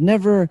 and I've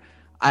never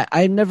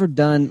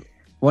done,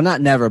 well,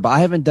 not never, but I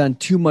haven't done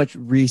too much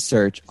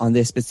research on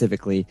this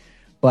specifically.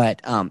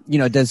 But,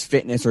 does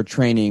fitness or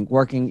training,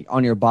 working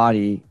on your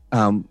body,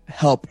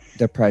 help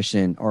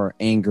depression or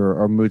anger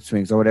or mood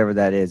swings or whatever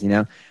that is,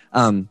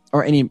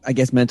 or any, I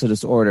guess, mental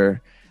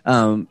disorder.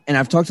 And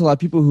I've talked to a lot of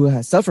people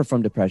who suffer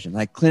from depression,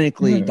 like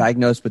clinically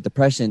diagnosed with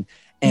depression,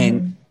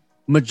 and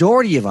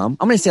majority of them,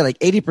 I'm going to say like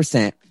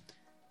 80%,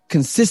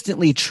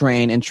 consistently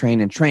train.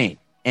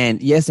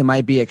 And yes, it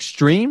might be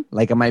extreme,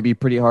 like it might be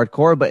pretty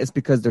hardcore, but it's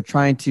because they're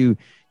trying to,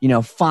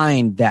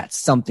 find that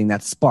something,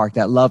 that spark,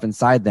 that love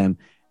inside them.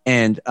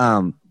 And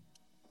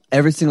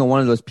every single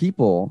one of those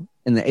people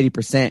in the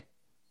 80%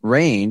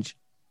 range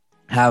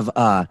have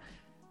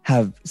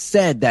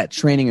said that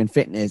training and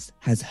fitness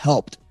has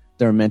helped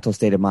their mental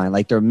state of mind,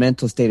 like their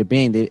mental state of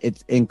being.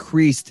 It's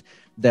increased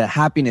the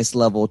happiness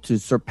level to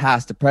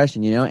surpass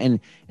depression,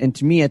 and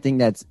to me, I think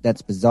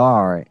that's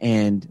bizarre.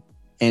 And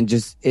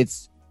just,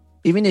 it's,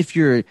 even if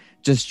you're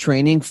just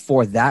training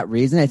for that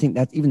reason, I think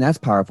that's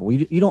powerful.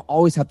 You don't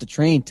always have to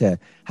train to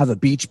have a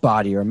beach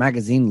body or a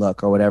magazine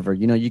look or whatever.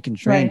 You can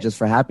train just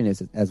for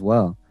happiness as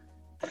well.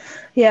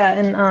 Yeah.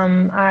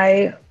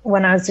 And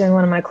when I was doing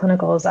one of my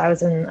clinicals, I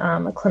was in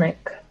a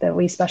clinic that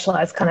we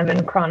specialize kind of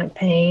in chronic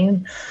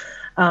pain.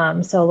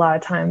 So a lot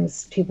of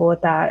times people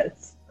with that,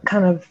 it's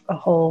kind of a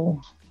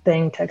whole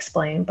thing to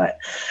explain, but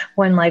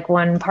when like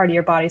one part of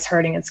your body's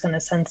hurting, it's going to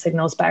send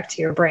signals back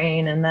to your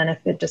brain. And then if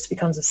it just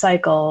becomes a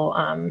cycle,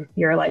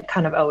 you're like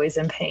kind of always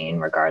in pain,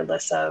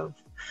 regardless of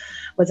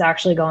what's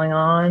actually going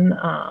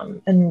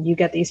on. And you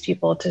get these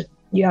people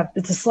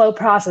it's a slow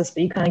process,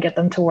 but you kind of get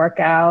them to work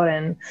out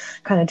and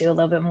kind of do a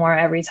little bit more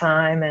every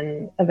time.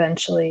 And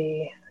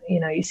eventually,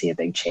 you see a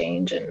big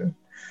change in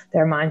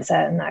their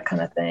mindset and that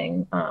kind of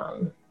thing.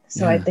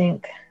 So I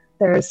think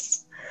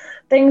there's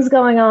things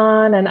going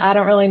on, and I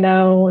don't really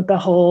know the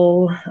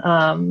whole,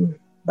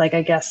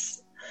 I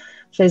guess,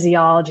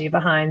 physiology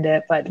behind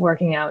it, but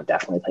working out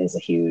definitely plays a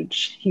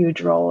huge,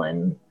 huge role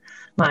in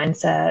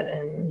mindset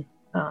and,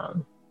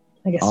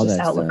 I guess, all just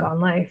outlook stuff on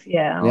life.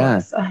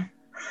 Yeah.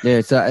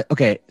 Yeah. So,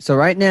 okay. So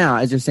right now,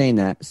 as you're saying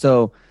that,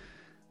 so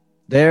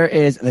there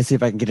is, let's see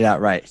if I can get it out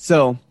right.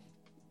 So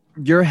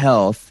your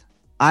health,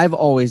 I've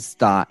always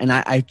thought, and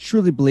I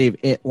truly believe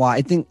it. Well,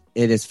 I think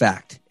it is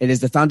fact. It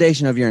is the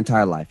foundation of your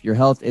entire life. Your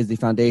health is the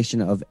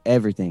foundation of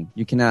everything.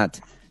 You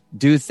cannot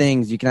do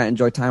things. You cannot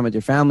enjoy time with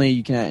your family.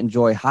 You cannot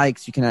enjoy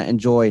hikes. You cannot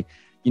enjoy,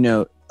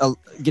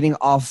 getting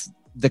off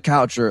the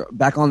couch or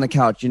back on the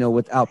couch,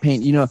 without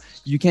pain.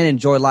 You can't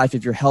enjoy life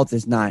if your health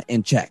is not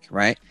in check,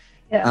 right?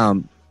 Yeah.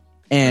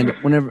 And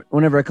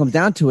whenever it comes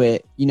down to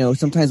it,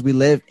 sometimes we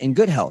live in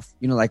good health.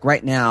 Like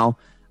right now,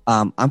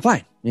 I'm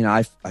fine.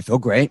 I feel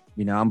great.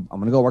 I'm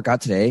going to go work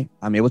out today.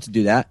 I'm able to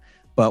do that.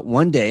 But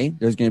one day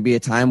there's going to be a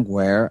time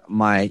where I'm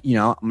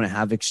going to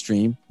have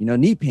extreme,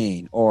 knee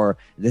pain, or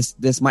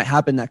this might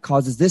happen that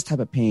causes this type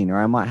of pain, or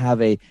I might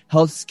have a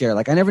health scare.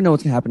 Like I never know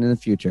what's going to happen in the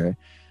future.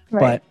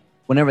 Right. But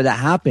whenever that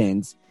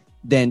happens,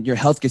 then your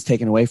health gets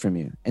taken away from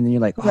you. And then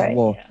you're like,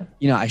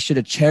 I should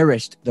have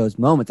cherished those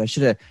moments. I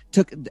should have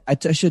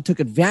took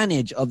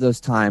advantage of those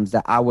times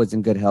that I was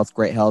in good health,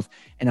 great health,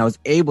 and I was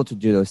able to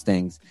do those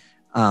things.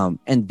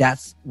 And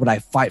that's what I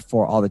fight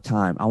for all the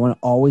time. I want to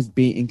always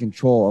be in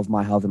control of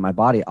my health and my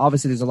body.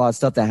 Obviously, there's a lot of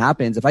stuff that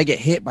happens. If I get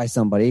hit by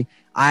somebody,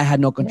 I had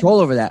no control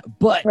over that.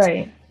 But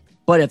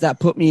if that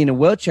put me in a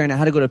wheelchair and I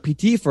had to go to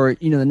PT for,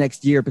 the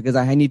next year because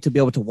I need to be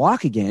able to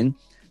walk again,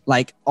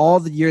 like all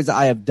the years that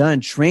I have done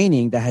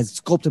training that has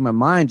sculpted my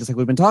mind, just like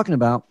we've been talking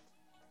about,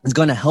 is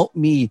going to help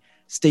me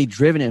stay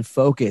driven and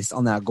focused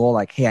on that goal.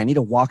 Like, hey, I need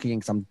to walk again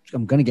because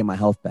I'm going to get my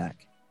health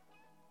back.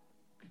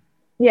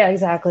 Yeah,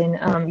 exactly.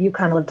 And you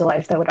kind of lived a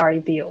life that would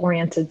already be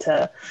oriented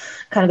to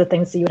kind of the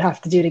things that you would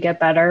have to do to get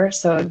better.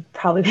 So it'd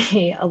probably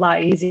be a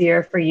lot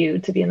easier for you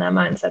to be in that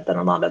mindset than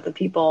a lot of the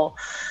people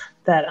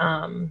that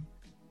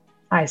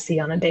I see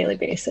on a daily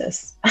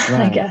basis, right.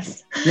 I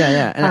guess.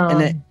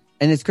 Yeah.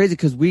 And it's crazy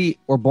because we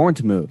were born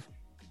to move.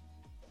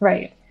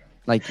 Right.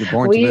 Like you're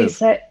born to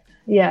move.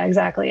 Yeah,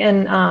 exactly.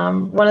 And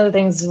one of the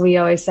things we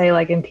always say,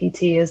 like in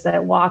PT, is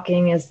that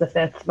walking is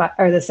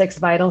the sixth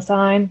vital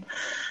sign.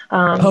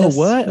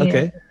 What?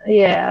 Okay.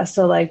 Yeah.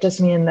 So like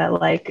just meaning that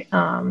like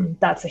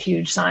that's a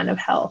huge sign of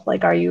health.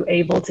 Like, are you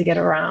able to get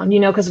around? You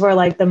know, because we're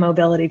like the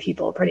mobility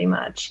people pretty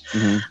much.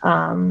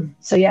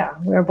 So yeah,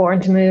 we're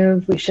born to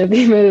move. We should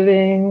be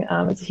moving.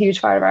 It's a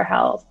huge part of our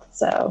health.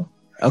 So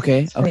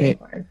Okay.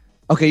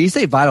 You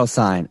say vital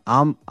sign.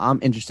 I'm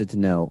interested to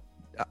know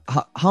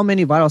how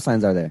many vital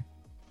signs are there?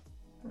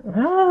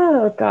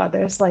 Oh God,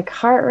 there's like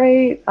heart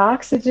rate,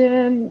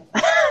 oxygen.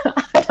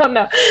 I don't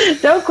know.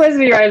 Don't quiz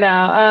me right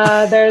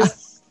now.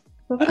 There's,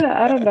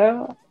 I don't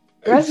know.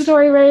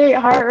 Respiratory rate,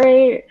 heart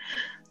rate,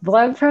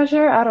 blood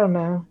pressure. I don't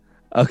know.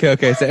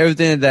 Okay. So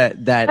everything that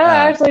I don't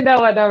actually know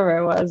what number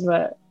it was,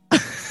 but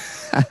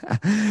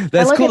that's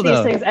I look cool at these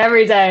though. things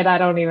every day, and I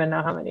don't even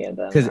know how many of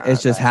them. Because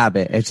it's just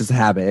habit. It's just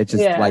habit. It's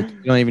just like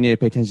you don't even need to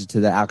pay attention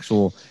to the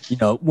actual,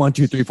 1,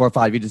 2, 3, 4,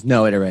 5. You just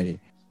know it already.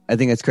 I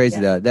think it's crazy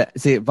though.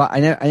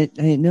 I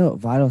didn't know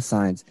vital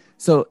signs.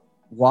 So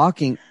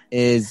walking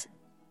is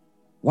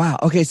wow.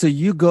 Okay, so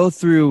you go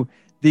through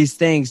these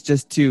things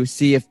just to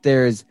see if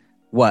there's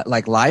what,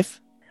 like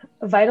life?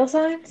 Vital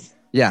signs?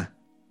 Yeah.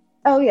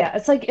 Oh yeah,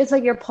 it's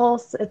like your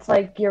pulse. It's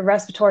like your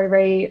respiratory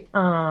rate.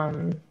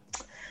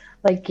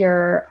 Like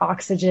your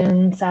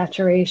oxygen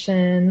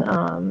saturation.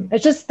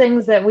 It's just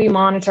things that we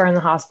monitor in the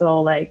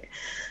hospital. Like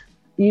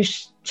you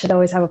should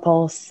always have a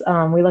pulse.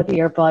 We look at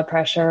your blood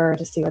pressure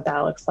to see what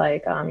that looks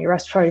like. Your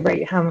respiratory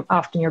rate, how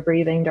often you're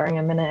breathing during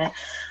a minute.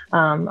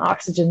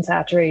 Oxygen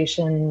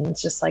saturation.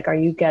 It's just like, are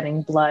you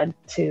getting blood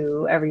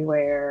to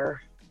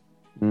everywhere?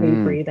 Are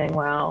you breathing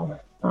well?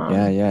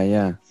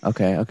 Yeah.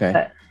 Okay.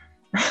 But,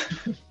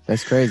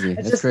 that's crazy.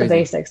 It's just the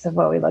basics of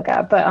what we look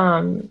at.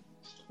 But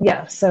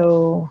yeah,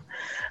 so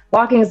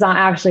walking is not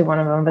actually one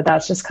of them, but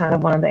that's just kind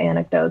of one of the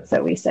anecdotes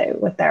that we say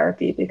with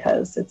therapy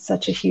because it's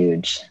such a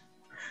huge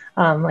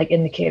like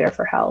indicator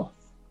for health.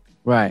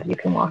 Right. You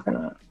can walk or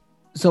not.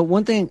 So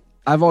one thing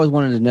I've always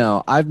wanted to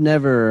know, I've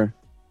never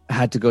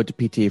had to go to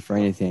PT for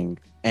anything.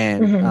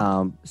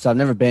 And so I've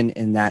never been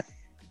in that,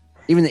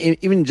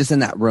 even just in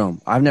that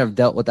room. I've never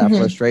dealt with that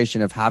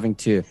frustration of having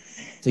to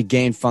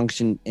gain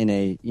function in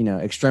a,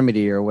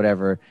 extremity or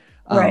whatever.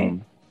 Right.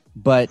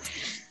 But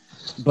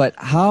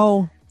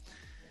how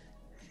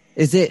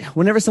is it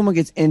whenever someone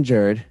gets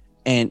injured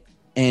and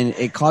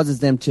it causes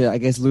them to, I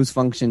guess, lose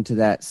function to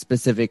that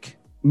specific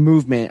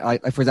movement,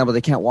 like for example,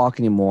 they can't walk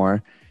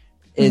anymore.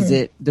 Is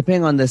it,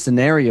 depending on the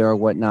scenario or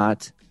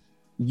whatnot,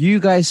 you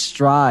guys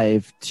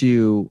strive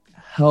to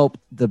help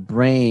the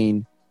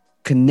brain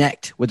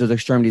connect with those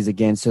extremities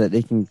again so that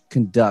they can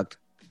conduct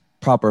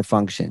proper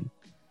function?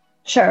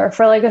 Sure.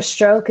 For like a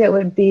stroke, it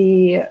would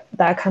be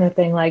that kind of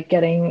thing, like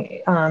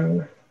getting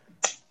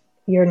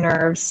your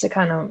nerves to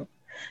kind of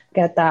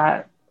get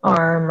that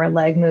arm or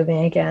leg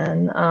moving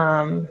again.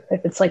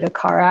 If it's like a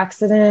car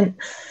accident,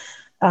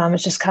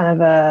 it's just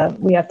kind of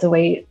we have to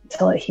wait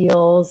till it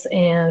heals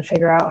and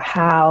figure out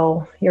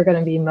how you're going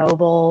to be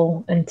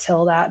mobile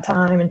until that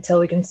time, until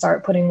we can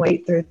start putting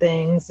weight through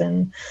things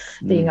and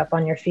being up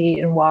on your feet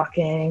and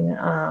walking.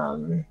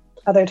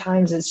 Other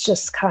times it's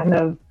just kind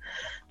of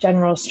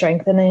general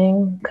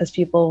strengthening because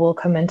people will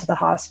come into the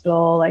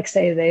hospital, like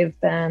say they've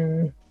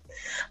been,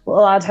 a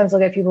lot of times we'll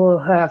get people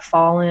who have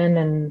fallen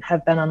and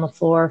have been on the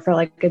floor for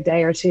like a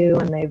day or two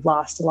and they've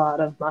lost a lot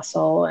of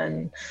muscle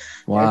and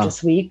they're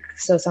just weak.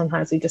 So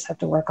sometimes we just have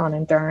to work on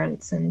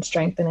endurance and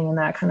strengthening and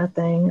that kind of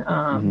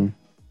thing.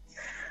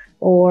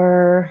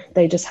 Or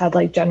they just had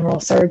like general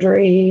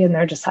surgery and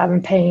they're just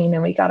having pain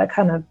and we got to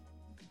kind of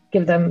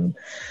give them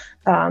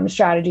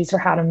strategies for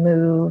how to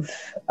move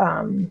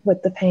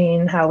with the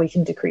pain, how we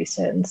can decrease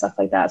it and stuff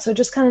like that. So it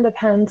just kind of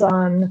depends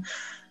on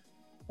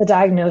the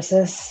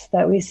diagnosis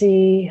that we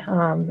see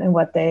and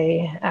what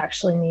they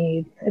actually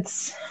need.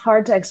 It's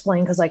hard to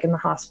explain because like in the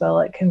hospital,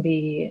 it can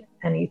be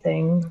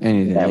anything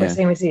that we're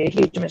seeing. We see a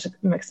huge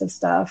mix of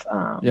stuff.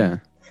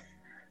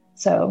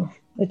 So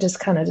it just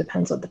kind of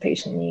depends what the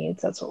patient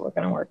needs. That's what we're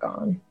going to work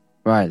on.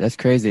 Right. That's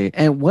crazy.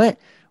 And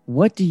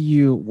what's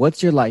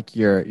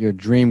your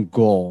dream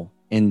goal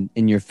in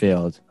your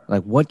field?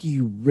 Like, what do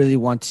you really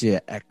want to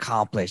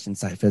accomplish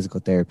inside physical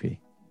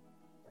therapy?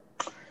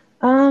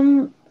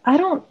 I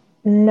don't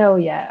know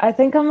yet. I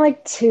think I'm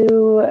like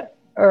too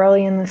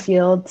early in the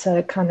field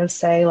to kind of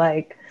say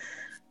like,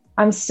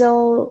 I'm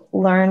still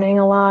learning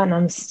a lot and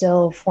I'm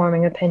still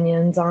forming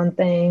opinions on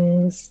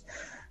things.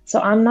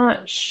 So I'm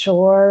not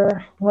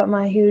sure what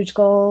my huge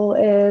goal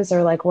is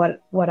or like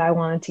what I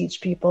want to teach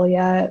people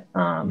yet.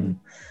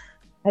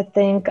 I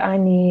think I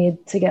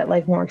need to get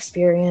like more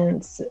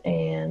experience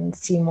and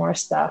see more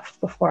stuff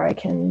before I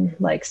can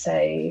like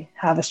say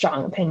have a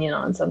strong opinion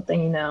on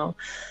something,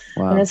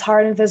 Wow. And it's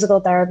hard in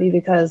physical therapy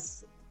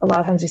because a lot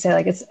of times we say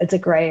like it's a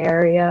gray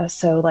area.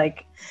 So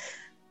like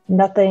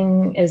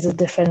nothing is a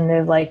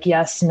definitive like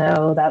yes,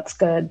 no, that's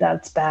good,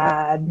 that's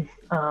bad.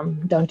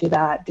 Don't do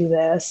that, do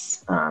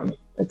this.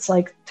 It's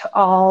like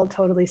all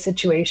totally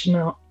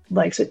situational.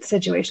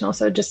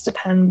 So it just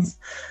depends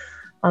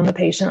on the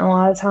patient a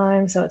lot of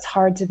times. So it's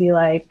hard to be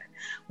like,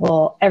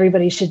 well,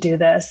 everybody should do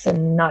this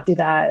and not do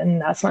that.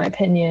 And that's my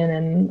opinion.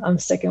 And I'm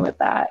sticking with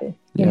that,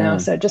 you know?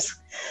 So it just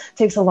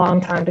takes a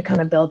long time to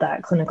kind of build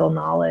that clinical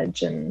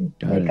knowledge and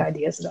make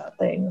ideas about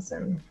things.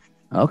 And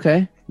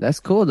okay, that's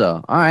cool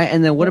though. All right.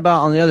 And then what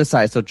about on the other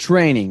side? So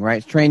training,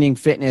 right? Training,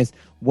 fitness.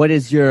 What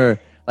is your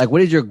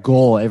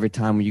goal every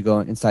time when you go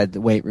inside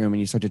the weight room and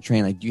you start to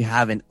train? Like, do you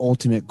have an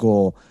ultimate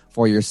goal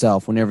for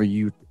yourself whenever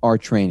you are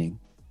training?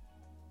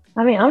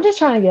 I mean, I'm just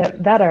trying to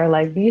get better,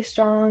 like be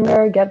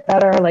stronger, get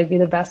better, like be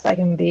the best I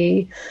can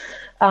be.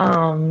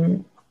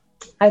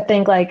 I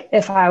think like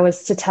if I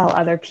was to tell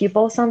other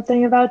people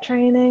something about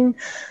training,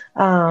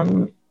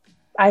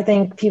 I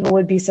think people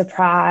would be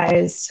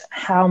surprised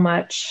how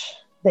much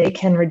they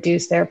can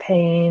reduce their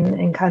pain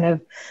and kind of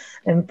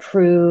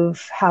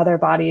improve how their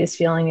body is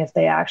feeling if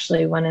they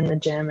actually went in the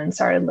gym and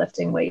started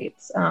lifting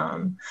weights.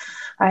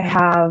 I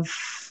have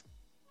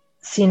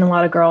seen a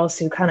lot of girls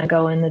who kind of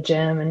go in the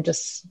gym and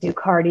just do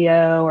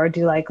cardio or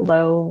do like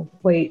low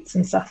weights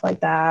and stuff like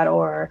that.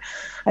 Or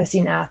I've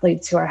seen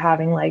athletes who are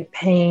having like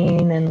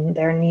pain in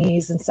their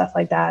knees and stuff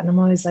like that. And I'm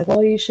always like,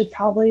 well, you should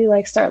probably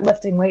like start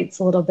lifting weights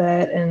a little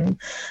bit. And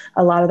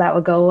a lot of that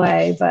would go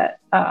away, but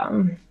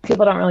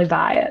people don't really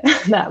buy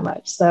it that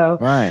much. So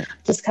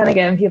just kind of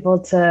getting people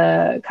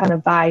to kind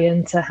of buy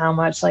into how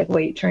much like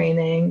weight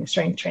training,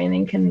 strength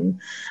training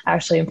can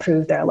actually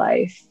improve their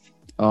life.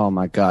 Oh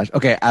my gosh.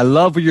 Okay. I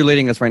love where you're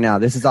leading us right now.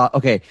 This is all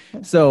okay.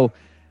 So,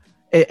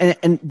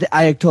 and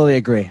I totally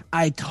agree.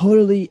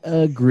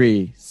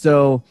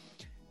 So,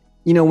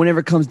 you know,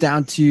 whenever it comes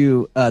down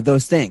to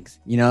those things,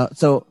 you know,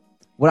 so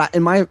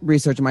in my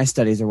research and my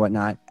studies or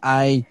whatnot,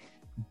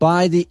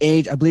 by the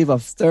age, I believe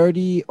of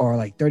 30 or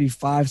like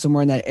 35,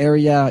 somewhere in that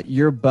area,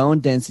 your bone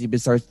density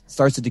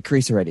starts to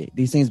decrease already.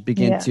 These things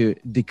begin to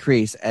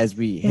decrease as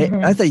we hit.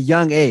 That's a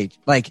young age.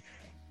 Like,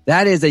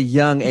 that is a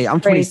young age.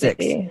 I'm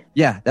 26.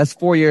 Yeah, that's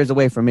 4 years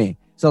away from me.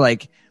 So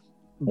like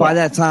by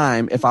that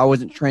time, if I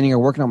wasn't training or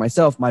working on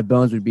myself, my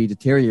bones would be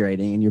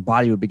deteriorating and your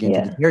body would begin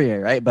to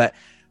deteriorate, right? But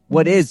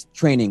what is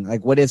training?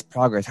 Like, what is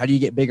progress? How do you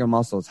get bigger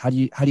muscles? How do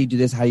you do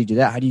this? How do you do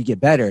that? How do you get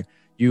better?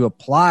 You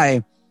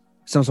apply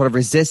some sort of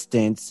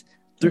resistance,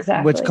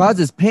 which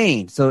causes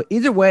pain. So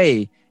either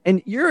way, and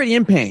you're already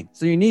in pain.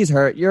 So your knees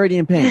hurt. You're already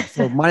in pain.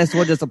 So might as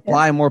well just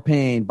apply more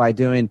pain by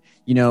doing,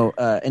 you know,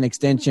 an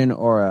extension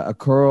or a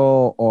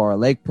curl or a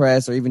leg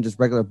press or even just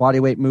regular body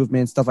weight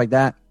movements, stuff like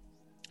that,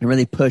 and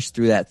really push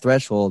through that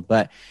threshold.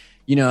 But,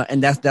 you know,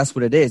 and that's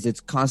what it is. It's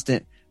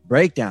constant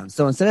breakdown.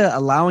 So instead of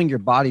allowing your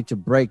body to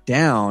break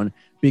down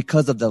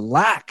because of the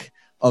lack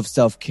of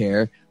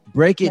self-care,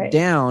 break it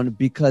down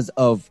because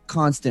of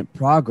constant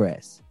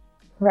progress.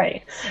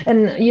 Right.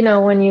 And, you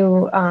know, when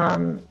you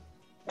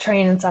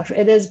train and stuff,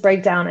 it is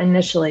breakdown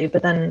initially,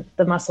 but then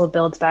the muscle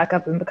builds back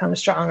up and becomes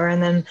stronger.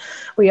 And then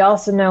we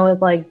also know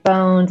with like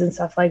bones and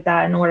stuff like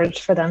that, in order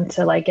for them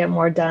to like get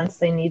more dense,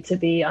 they need to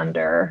be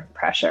under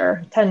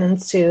pressure.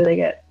 Tendons too, they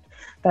get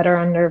better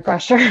under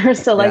pressure.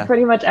 So like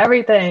pretty much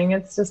everything,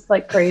 it's just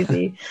like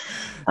crazy.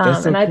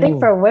 And I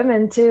think for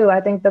women too, I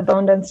think the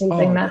bone density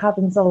thing that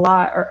happens a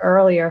lot or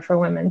earlier for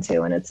women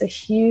too. And it's a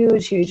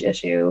huge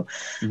issue.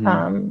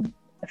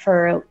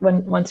 For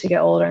once you get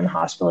older in the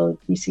hospital,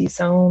 you see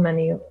so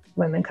many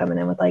women coming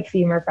in with like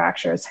femur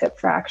fractures, hip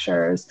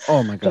fractures,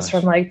 just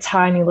from like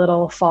tiny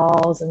little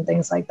falls and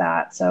things like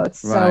that. So it's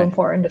so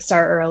important to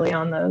start early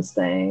on those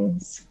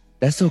things.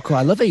 That's so cool.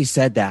 I love that you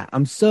said that.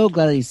 I'm so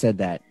glad that you said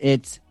that.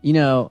 It's, you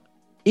know,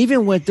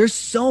 even with, there's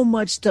so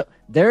much stuff,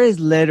 there is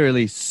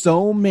literally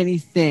so many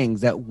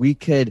things that we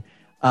could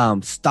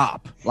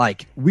stop.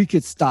 Like we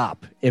could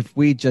stop if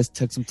we just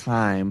took some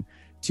time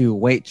to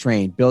weight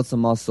train, build some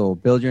muscle,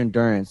 build your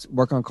endurance,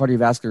 work on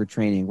cardiovascular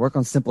training, work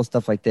on simple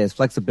stuff like this,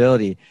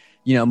 flexibility,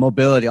 you know,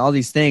 mobility, all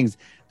these things.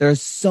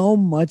 There's so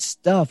much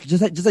stuff.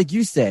 Just like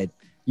you said,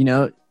 you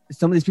know,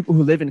 some of these people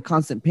who live in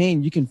constant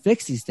pain, you can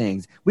fix these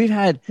things. We've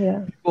had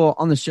people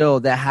on the show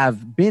that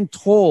have been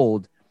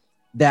told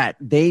that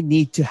they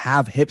need to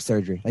have hip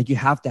surgery. Like you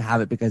have to have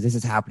it because this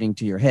is happening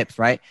to your hips,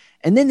 right?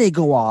 And then they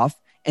go off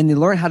and they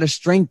learn how to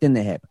strengthen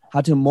the hip,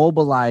 how to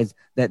mobilize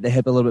the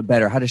hip a little bit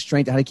better, how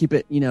to keep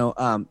it, you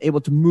know,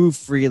 able to move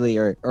freely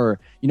or,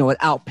 you know,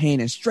 without pain,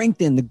 and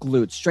strengthen the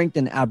glutes,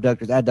 strengthen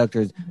abductors,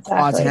 adductors,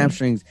 quads,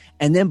 hamstrings.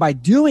 And then by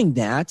doing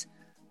that,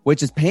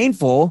 which is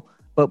painful,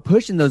 but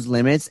pushing those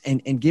limits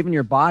and giving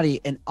your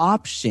body an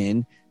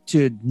option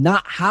to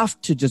not have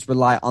to just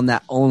rely on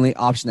that only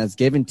option that's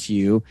given to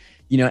you,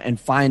 you know, and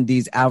find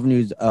these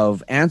avenues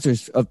of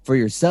answers for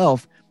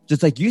yourself,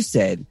 just like you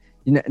said.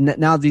 You know,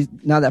 now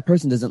that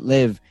person doesn't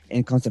live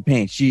in constant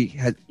pain. She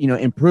has, you know,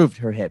 improved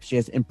her hips. She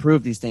has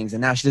improved these things,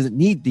 and now she doesn't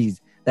need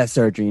that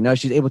surgery. You know,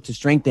 she's able to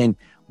strengthen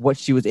what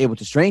she was able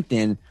to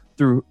strengthen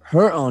through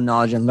her own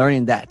knowledge and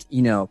learning that,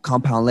 you know,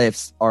 compound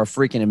lifts are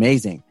freaking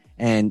amazing.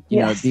 And, you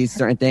know, these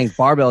certain things,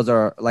 barbells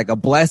are like a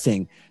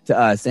blessing to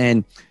us,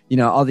 and, you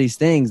know, all these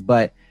things.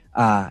 But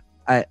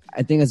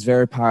I think it's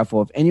very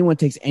powerful. If anyone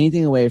takes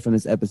anything away from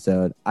this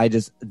episode,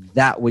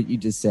 what you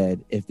just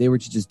said, if they were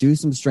to just do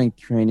some strength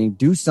training,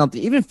 do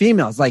something, even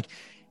females, like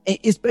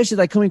especially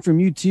like coming from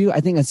you too. I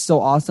think that's so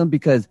awesome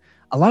because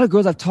a lot of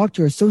girls I've talked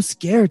to are so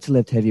scared to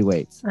lift heavy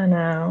weights. I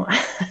know.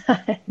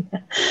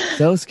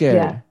 So scared.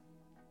 Yeah.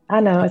 I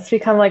know. It's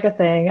become like a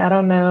thing. I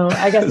don't know.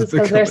 I guess it's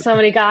because there's so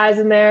many guys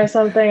in there or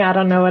something. I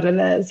don't know what it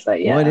is,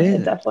 but yeah,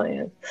 it definitely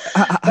is.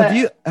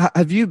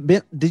 Have you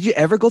been, did you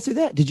ever go through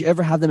that? Did you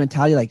ever have the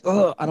mentality like,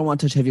 oh, I don't want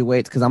to touch heavy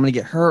weights because I'm going to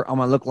get hurt. I'm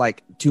going to look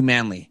like too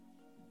manly.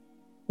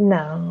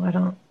 No, I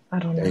don't know.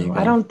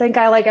 I don't think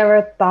I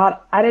ever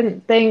thought, I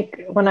didn't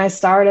think when I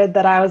started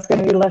that I was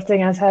going to be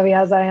lifting as heavy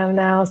as I am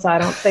now. So I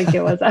don't think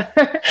it was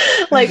ever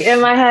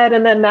in my head.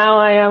 And then now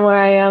I am where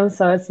I am.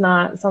 So it's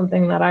not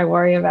something that I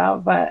worry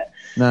about, but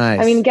nice.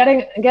 I mean,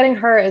 getting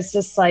hurt is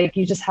just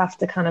you just have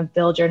to kind of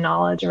build your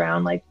knowledge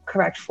around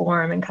correct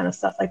form and kind of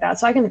stuff like that.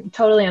 So I can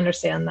totally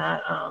understand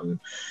that.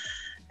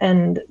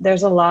 And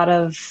there's a lot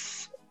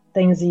of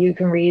things that you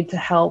can read to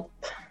help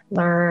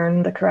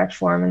learn the correct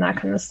form and that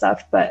kind of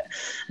stuff. But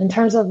in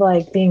terms of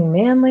being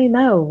manly,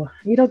 no,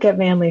 you don't get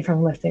manly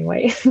from lifting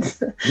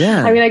weights.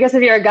 Yeah. I mean, I guess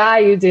if you're a guy,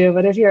 you do,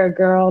 but if you're a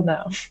girl,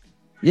 no.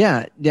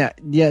 Yeah.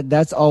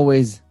 That's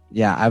always,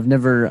 I've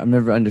never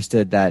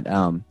understood that.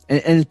 And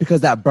it's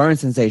because that burn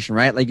sensation,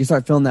 right? Like you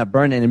start feeling that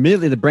burn and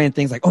immediately the brain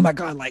thinks oh my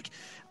God,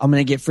 I'm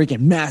going to get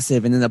freaking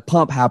massive. And then the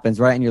pump happens,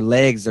 right? And your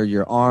legs or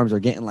your arms are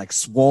getting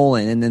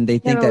swollen. And then they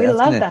think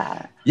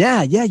that.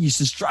 Yeah. You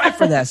should strive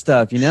for that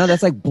stuff.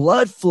 That's like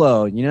blood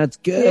flow, it's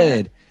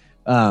good.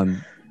 Yeah.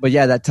 But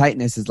yeah, that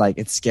tightness is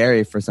it's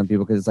scary for some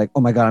people because it's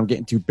oh my God, I'm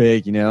getting too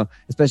big,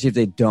 especially if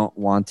they don't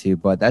want to,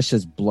 but that's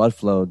just blood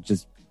flow,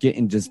 just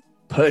getting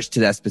pushed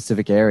to that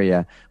specific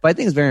area. But I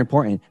think it's very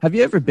important. Have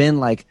you ever been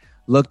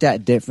looked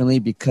at differently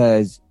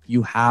because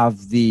you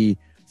have the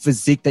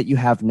physique that you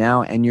have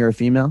now and you're a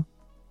female?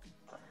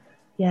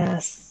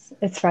 Yes,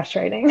 it's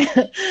frustrating.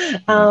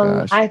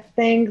 I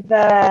think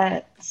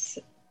that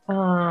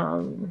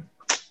I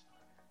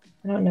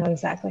don't know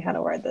exactly how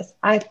to word this.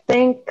 I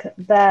think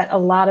that a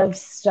lot of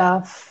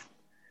stuff,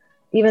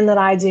 even that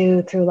I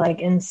do through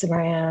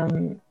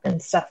Instagram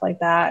and stuff like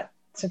that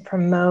to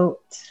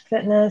promote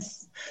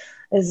fitness,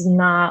 is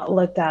not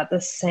looked at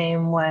the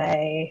same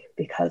way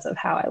because of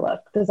how I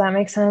look. Does that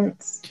make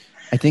sense?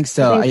 I think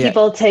so. I think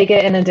people take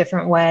it in a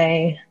different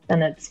way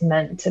than it's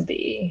meant to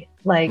be.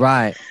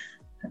 Right.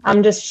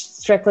 I'm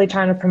just strictly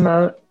trying to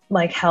promote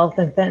health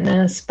and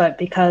fitness, but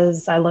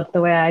because I look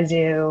the way I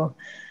do,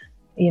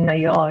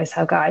 you always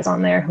have guys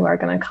on there who are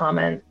going to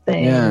comment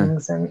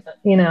things and,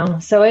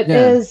 so it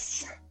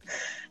is.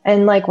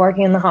 And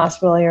working in the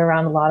hospital, you're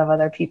around a lot of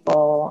other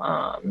people,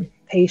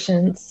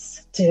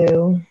 patients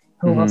too,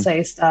 who will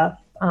say stuff.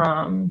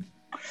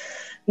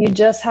 You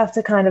just have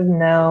to kind of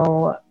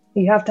know,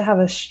 you have to have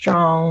a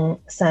strong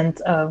sense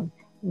of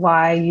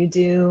why you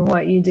do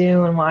what you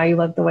do and why you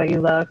look the way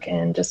you look,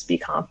 and just be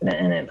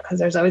confident in it, because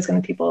there's always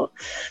going to be people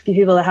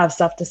that have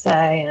stuff to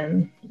say,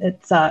 and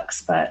it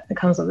sucks, but it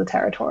comes with the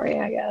territory,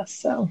 I guess.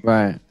 So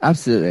right,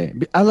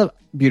 absolutely.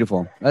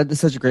 Beautiful. That's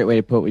such a great way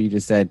to put what you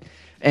just said,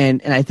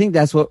 and I think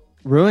that's what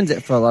ruins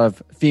it for a lot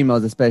of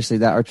females, especially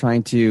that are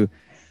trying to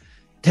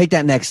take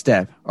that next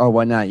step or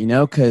whatnot,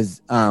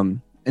 because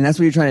and that's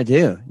what you're trying to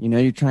do.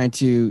 You're trying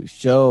to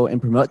show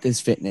and promote this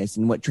fitness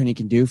and what training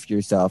can do for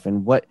yourself.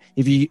 And what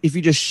if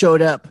you just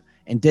showed up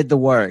and did the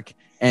work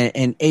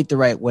and ate the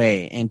right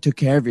way and took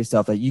care of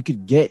yourself, that you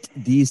could get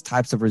these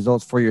types of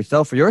results for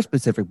yourself, for your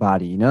specific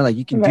body,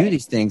 you can do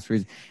these things for,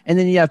 and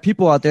then you have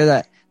people out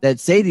there that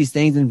say these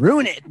things and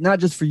ruin it, not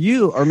just for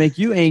you or make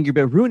you angry,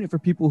 but ruin it for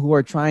people who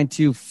are trying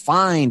to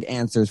find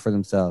answers for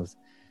themselves.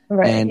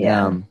 Right.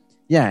 And,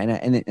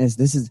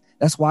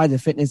 that's why the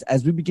fitness,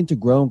 as we begin to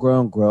grow and grow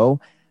and grow,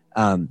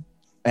 in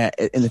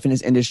the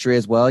fitness industry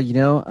as well,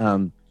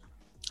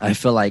 I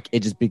feel like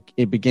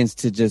it begins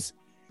to just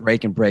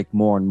break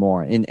more and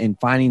more, and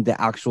finding the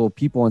actual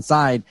people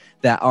inside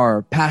that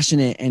are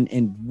passionate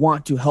and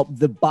want to help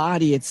the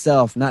body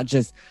itself, not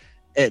just,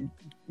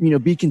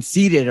 be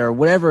conceited or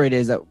whatever it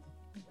is that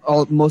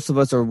most of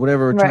us or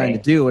whatever we're trying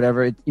to do,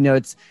 whatever,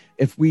 it's,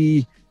 if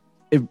we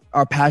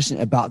are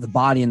passionate about the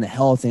body and the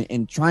health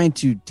and trying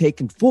to take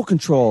full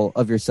control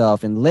of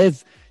yourself and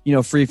live,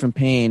 free from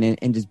pain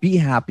and just be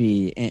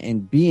happy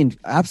and be in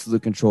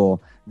absolute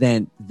control,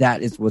 then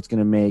that is what's going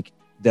to make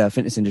the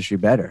fitness industry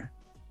better.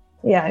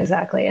 Yeah,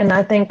 exactly. And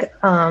I think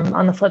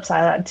on the flip side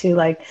of that too,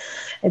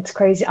 it's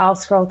crazy. I'll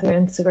scroll through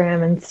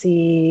Instagram and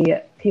see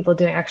people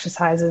doing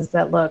exercises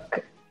that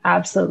look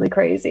absolutely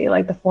crazy.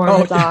 The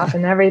form is off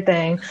and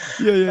everything.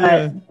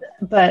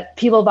 But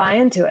people buy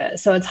into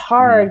it. So it's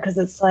hard because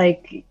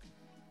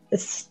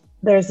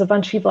there's a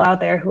bunch of people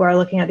out there who are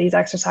looking at these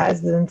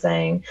exercises and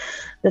saying,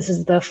 this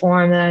is the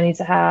form that I need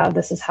to have,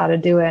 this is how to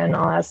do it and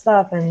all that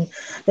stuff. And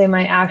they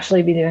might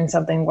actually be doing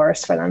something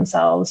worse for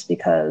themselves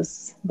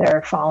because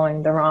they're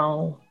following the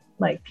wrong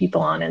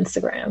people on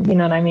Instagram. You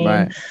know what I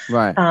mean?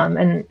 Right.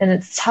 And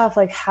it's tough.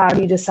 How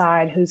do you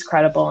decide who's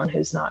credible and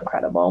who's not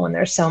credible when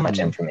there's so much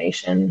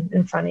information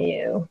in front of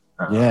you?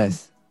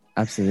 Yes,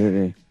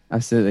 absolutely.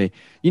 Absolutely.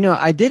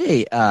 I did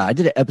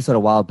an episode a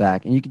while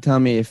back, and you can tell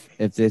me if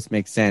this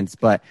makes sense,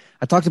 but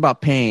I talked about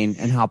pain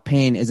and how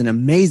pain is an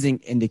amazing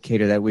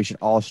indicator that we should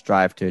all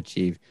strive to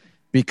achieve,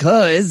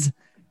 because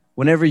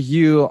whenever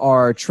you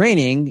are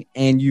training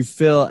and you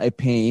feel a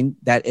pain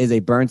that is a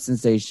burn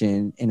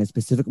sensation in a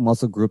specific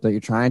muscle group that you're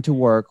trying to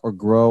work or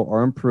grow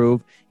or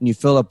improve, and you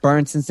feel a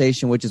burn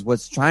sensation, which is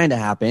what's trying to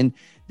happen,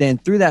 then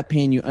through that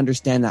pain, you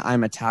understand that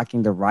I'm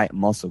attacking the right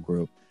muscle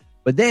group.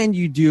 But then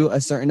you do a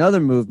certain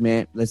other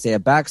movement, let's say a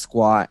back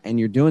squat, and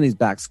you're doing these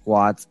back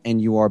squats and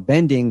you are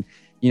bending,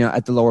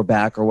 at the lower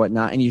back or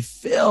whatnot, and you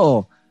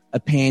feel a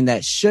pain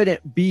that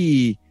shouldn't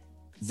be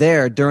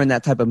there during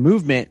that type of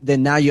movement,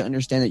 then now you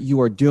understand that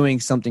you are doing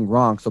something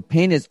wrong. So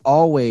pain is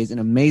always an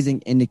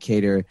amazing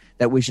indicator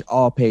that we should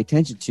all pay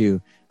attention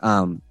to.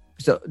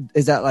 So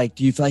is that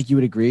do you feel like you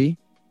would agree?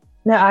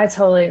 No, I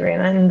totally agree.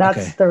 And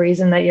that's the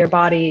reason that your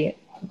body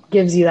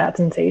gives you that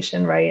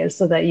sensation, right? Is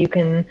so that you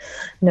can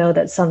know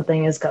that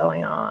something is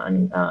going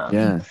on.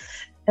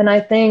 And I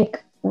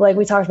think, like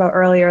we talked about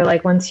earlier,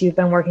 once you've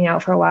been working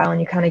out for a while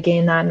and you kind of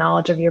gain that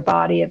knowledge of your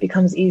body, it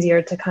becomes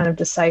easier to kind of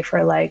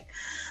decipher,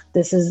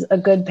 this is a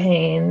good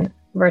pain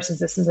versus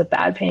this is a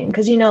bad pain.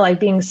 Because,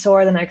 being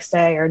sore the next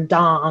day or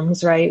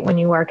DOMS, right? When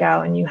you work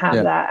out and you have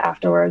that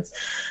afterwards,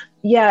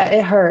 yeah,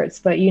 it hurts,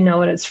 but you know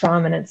what it's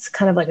from, and it's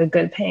kind of like a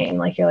good pain.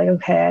 You're like,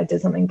 okay, I did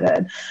something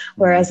good.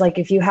 Whereas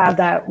if you have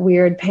that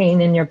weird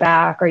pain in your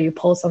back or you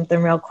pull something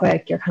real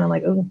quick, you're kind of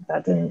like, oh,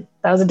 that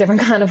was a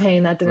different kind of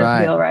pain. That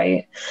didn't feel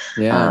right.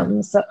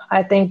 Yeah. So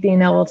I think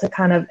being able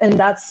to and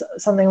that's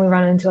something we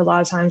run into a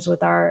lot of times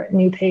with our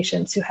new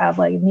patients who have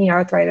knee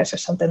arthritis or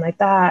something like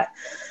that.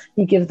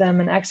 You give them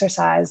an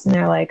exercise and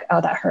they're like, oh,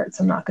 that hurts,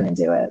 I'm not going to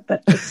do it.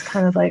 But it's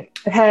kind of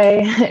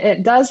okay,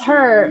 it does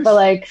hurt,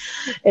 but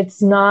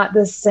it's not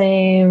the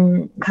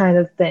same kind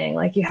of thing.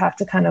 You have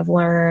to kind of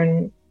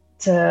learn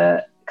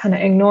to kind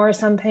of ignore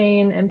some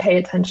pain and pay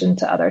attention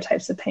to other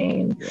types of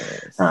pain.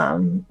 Yes.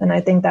 And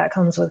I think that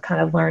comes with kind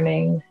of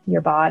learning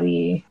your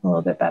body a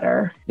little bit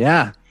better.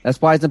 Yeah. That's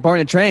why it's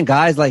important to train,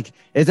 guys.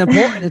 It's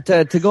important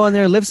to go in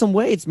there and lift some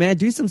weights, man.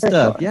 Do some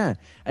stuff. Sure. Yeah.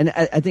 And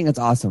I think that's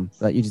awesome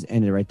that you just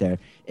ended right there.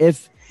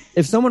 If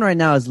someone right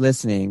now is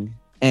listening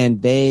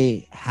and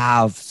they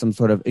have some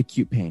sort of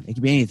acute pain, it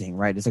could be anything,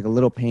 right? It's a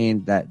little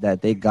pain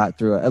that they got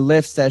through a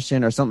lift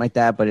session or something like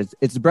that, but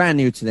it's brand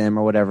new to them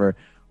or whatever.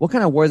 What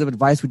kind of words of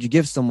advice would you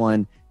give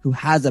someone who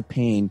has a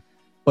pain,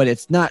 but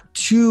it's not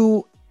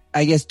too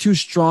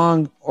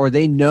strong, or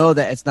they know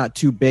that it's not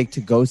too big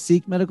to go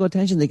seek medical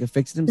attention? They can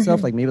fix it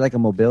themselves, maybe a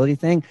mobility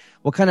thing.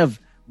 What kind of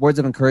words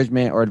of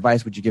encouragement or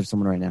advice would you give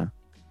someone right now?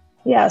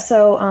 Yeah.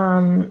 So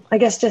I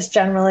guess just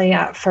generally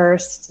at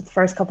the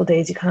first couple of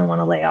days, you kind of want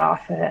to lay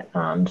off it.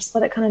 Just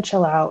let it kind of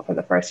chill out for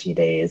the first few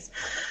days.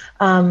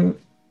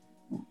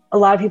 A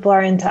lot of people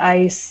are into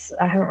ice.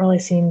 I haven't really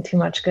seen too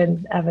much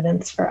good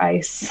evidence for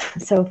ice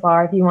so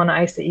far. If you want to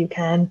ice it, you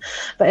can.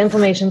 But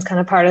inflammation is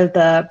kind of part of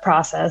the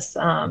process.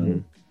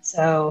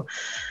 So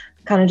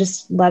kind of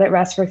just let it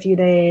rest for a few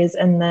days.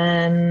 And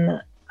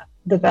then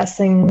the best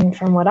thing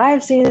from what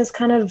I've seen is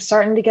kind of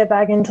starting to get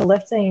back into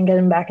lifting and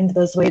getting back into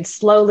those weights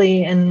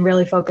slowly and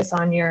really focus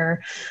on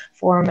your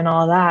form and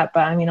all that.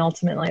 But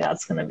ultimately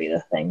that's going to be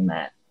the thing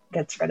that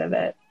gets rid of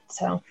it.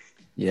 So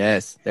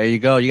yes, there you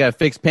go. You got to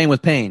fix pain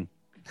with pain.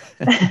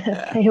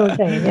 Pain with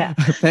pain, yeah.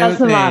 That's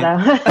the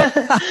motto.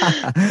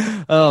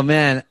 Oh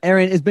man,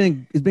 Erin, it's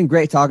been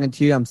great talking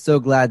to you. I'm so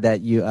glad that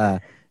you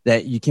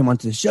came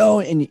onto the show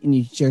and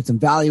you shared some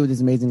value with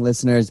these amazing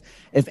listeners.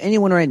 If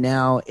anyone right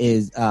now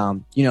is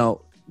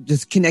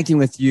just connecting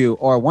with you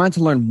or wanting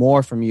to learn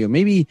more from you,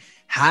 maybe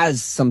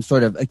has some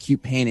sort of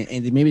acute pain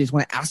and they maybe just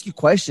want to ask you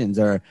questions,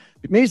 or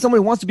maybe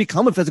somebody wants to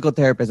become a physical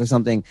therapist or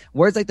something,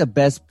 where's the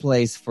best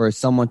place for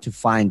someone to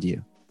find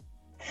you?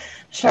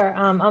 Sure.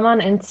 I'm on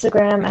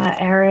Instagram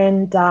at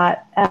erin.ack.fit.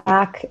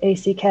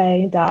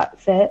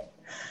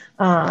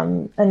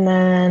 And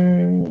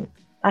then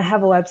I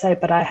have a website,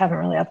 but I haven't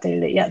really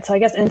updated it yet. So I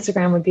guess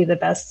Instagram would be the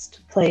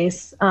best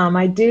place.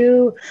 I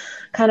do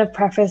kind of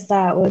preface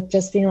that with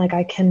just being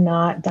I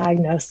cannot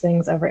diagnose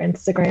things over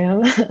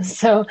Instagram.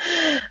 So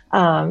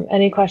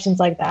any questions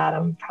like that,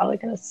 I'm probably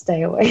going to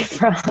stay away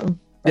from.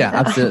 Yeah,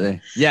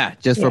 absolutely. Yeah,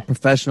 just for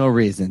professional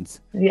reasons.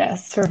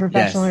 Yes, for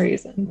professional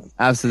reasons.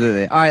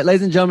 Absolutely. All right,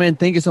 ladies and gentlemen,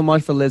 thank you so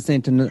much for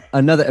listening to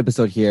another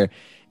episode here.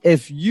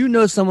 If you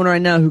know someone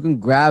right now who can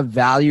grab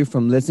value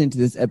from listening to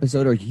this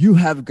episode, or you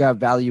have grabbed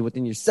value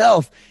within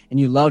yourself and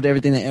you loved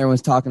everything that Erin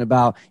was talking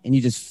about, and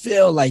you just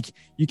feel like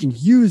you can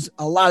use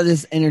a lot of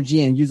this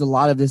energy and use a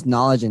lot of this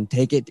knowledge and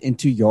take it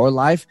into your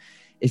life,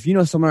 if you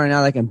know someone right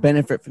now that can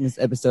benefit from this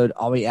episode,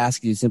 all we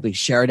ask you is simply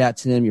share it out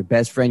to them, your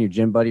best friend, your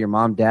gym buddy, your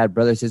mom, dad,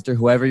 brother, sister,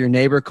 whoever, your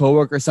neighbor,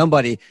 coworker,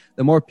 somebody.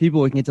 The more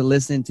people we can get to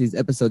listen to these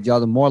episodes,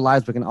 y'all, the more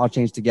lives we can all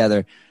change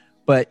together.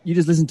 But you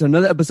just listened to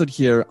another episode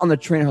here on the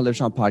Train Hard Live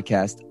Strong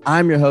podcast.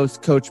 I'm your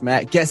host, Coach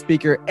Matt, guest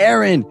speaker,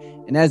 Erin.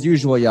 And as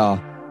usual,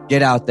 y'all,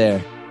 get out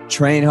there,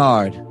 train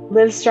hard,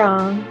 live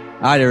strong.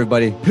 All right,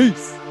 everybody.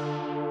 Peace.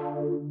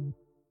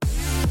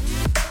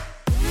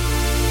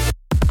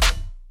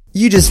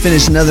 You just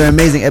finished another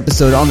amazing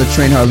episode on the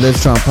Train Hard Live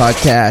Strong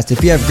podcast.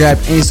 If you have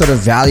grabbed any sort of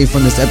value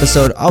from this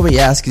episode, all we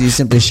ask is you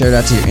simply share it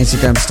out to your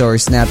Instagram story,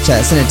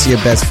 Snapchat, send it to your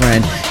best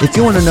friend. If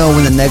you want to know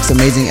when the next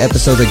amazing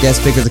episode or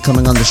guest speakers are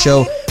coming on the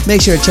show,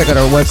 make sure to check out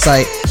our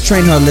website,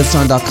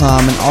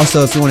 trainhardlivestrong.com. And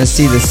also, if you want to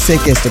see the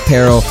sickest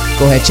apparel,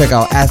 go ahead and check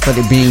out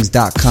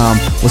athleticbeings.com.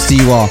 We'll see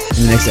you all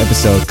in the next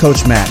episode.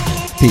 Coach Matt,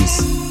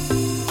 peace.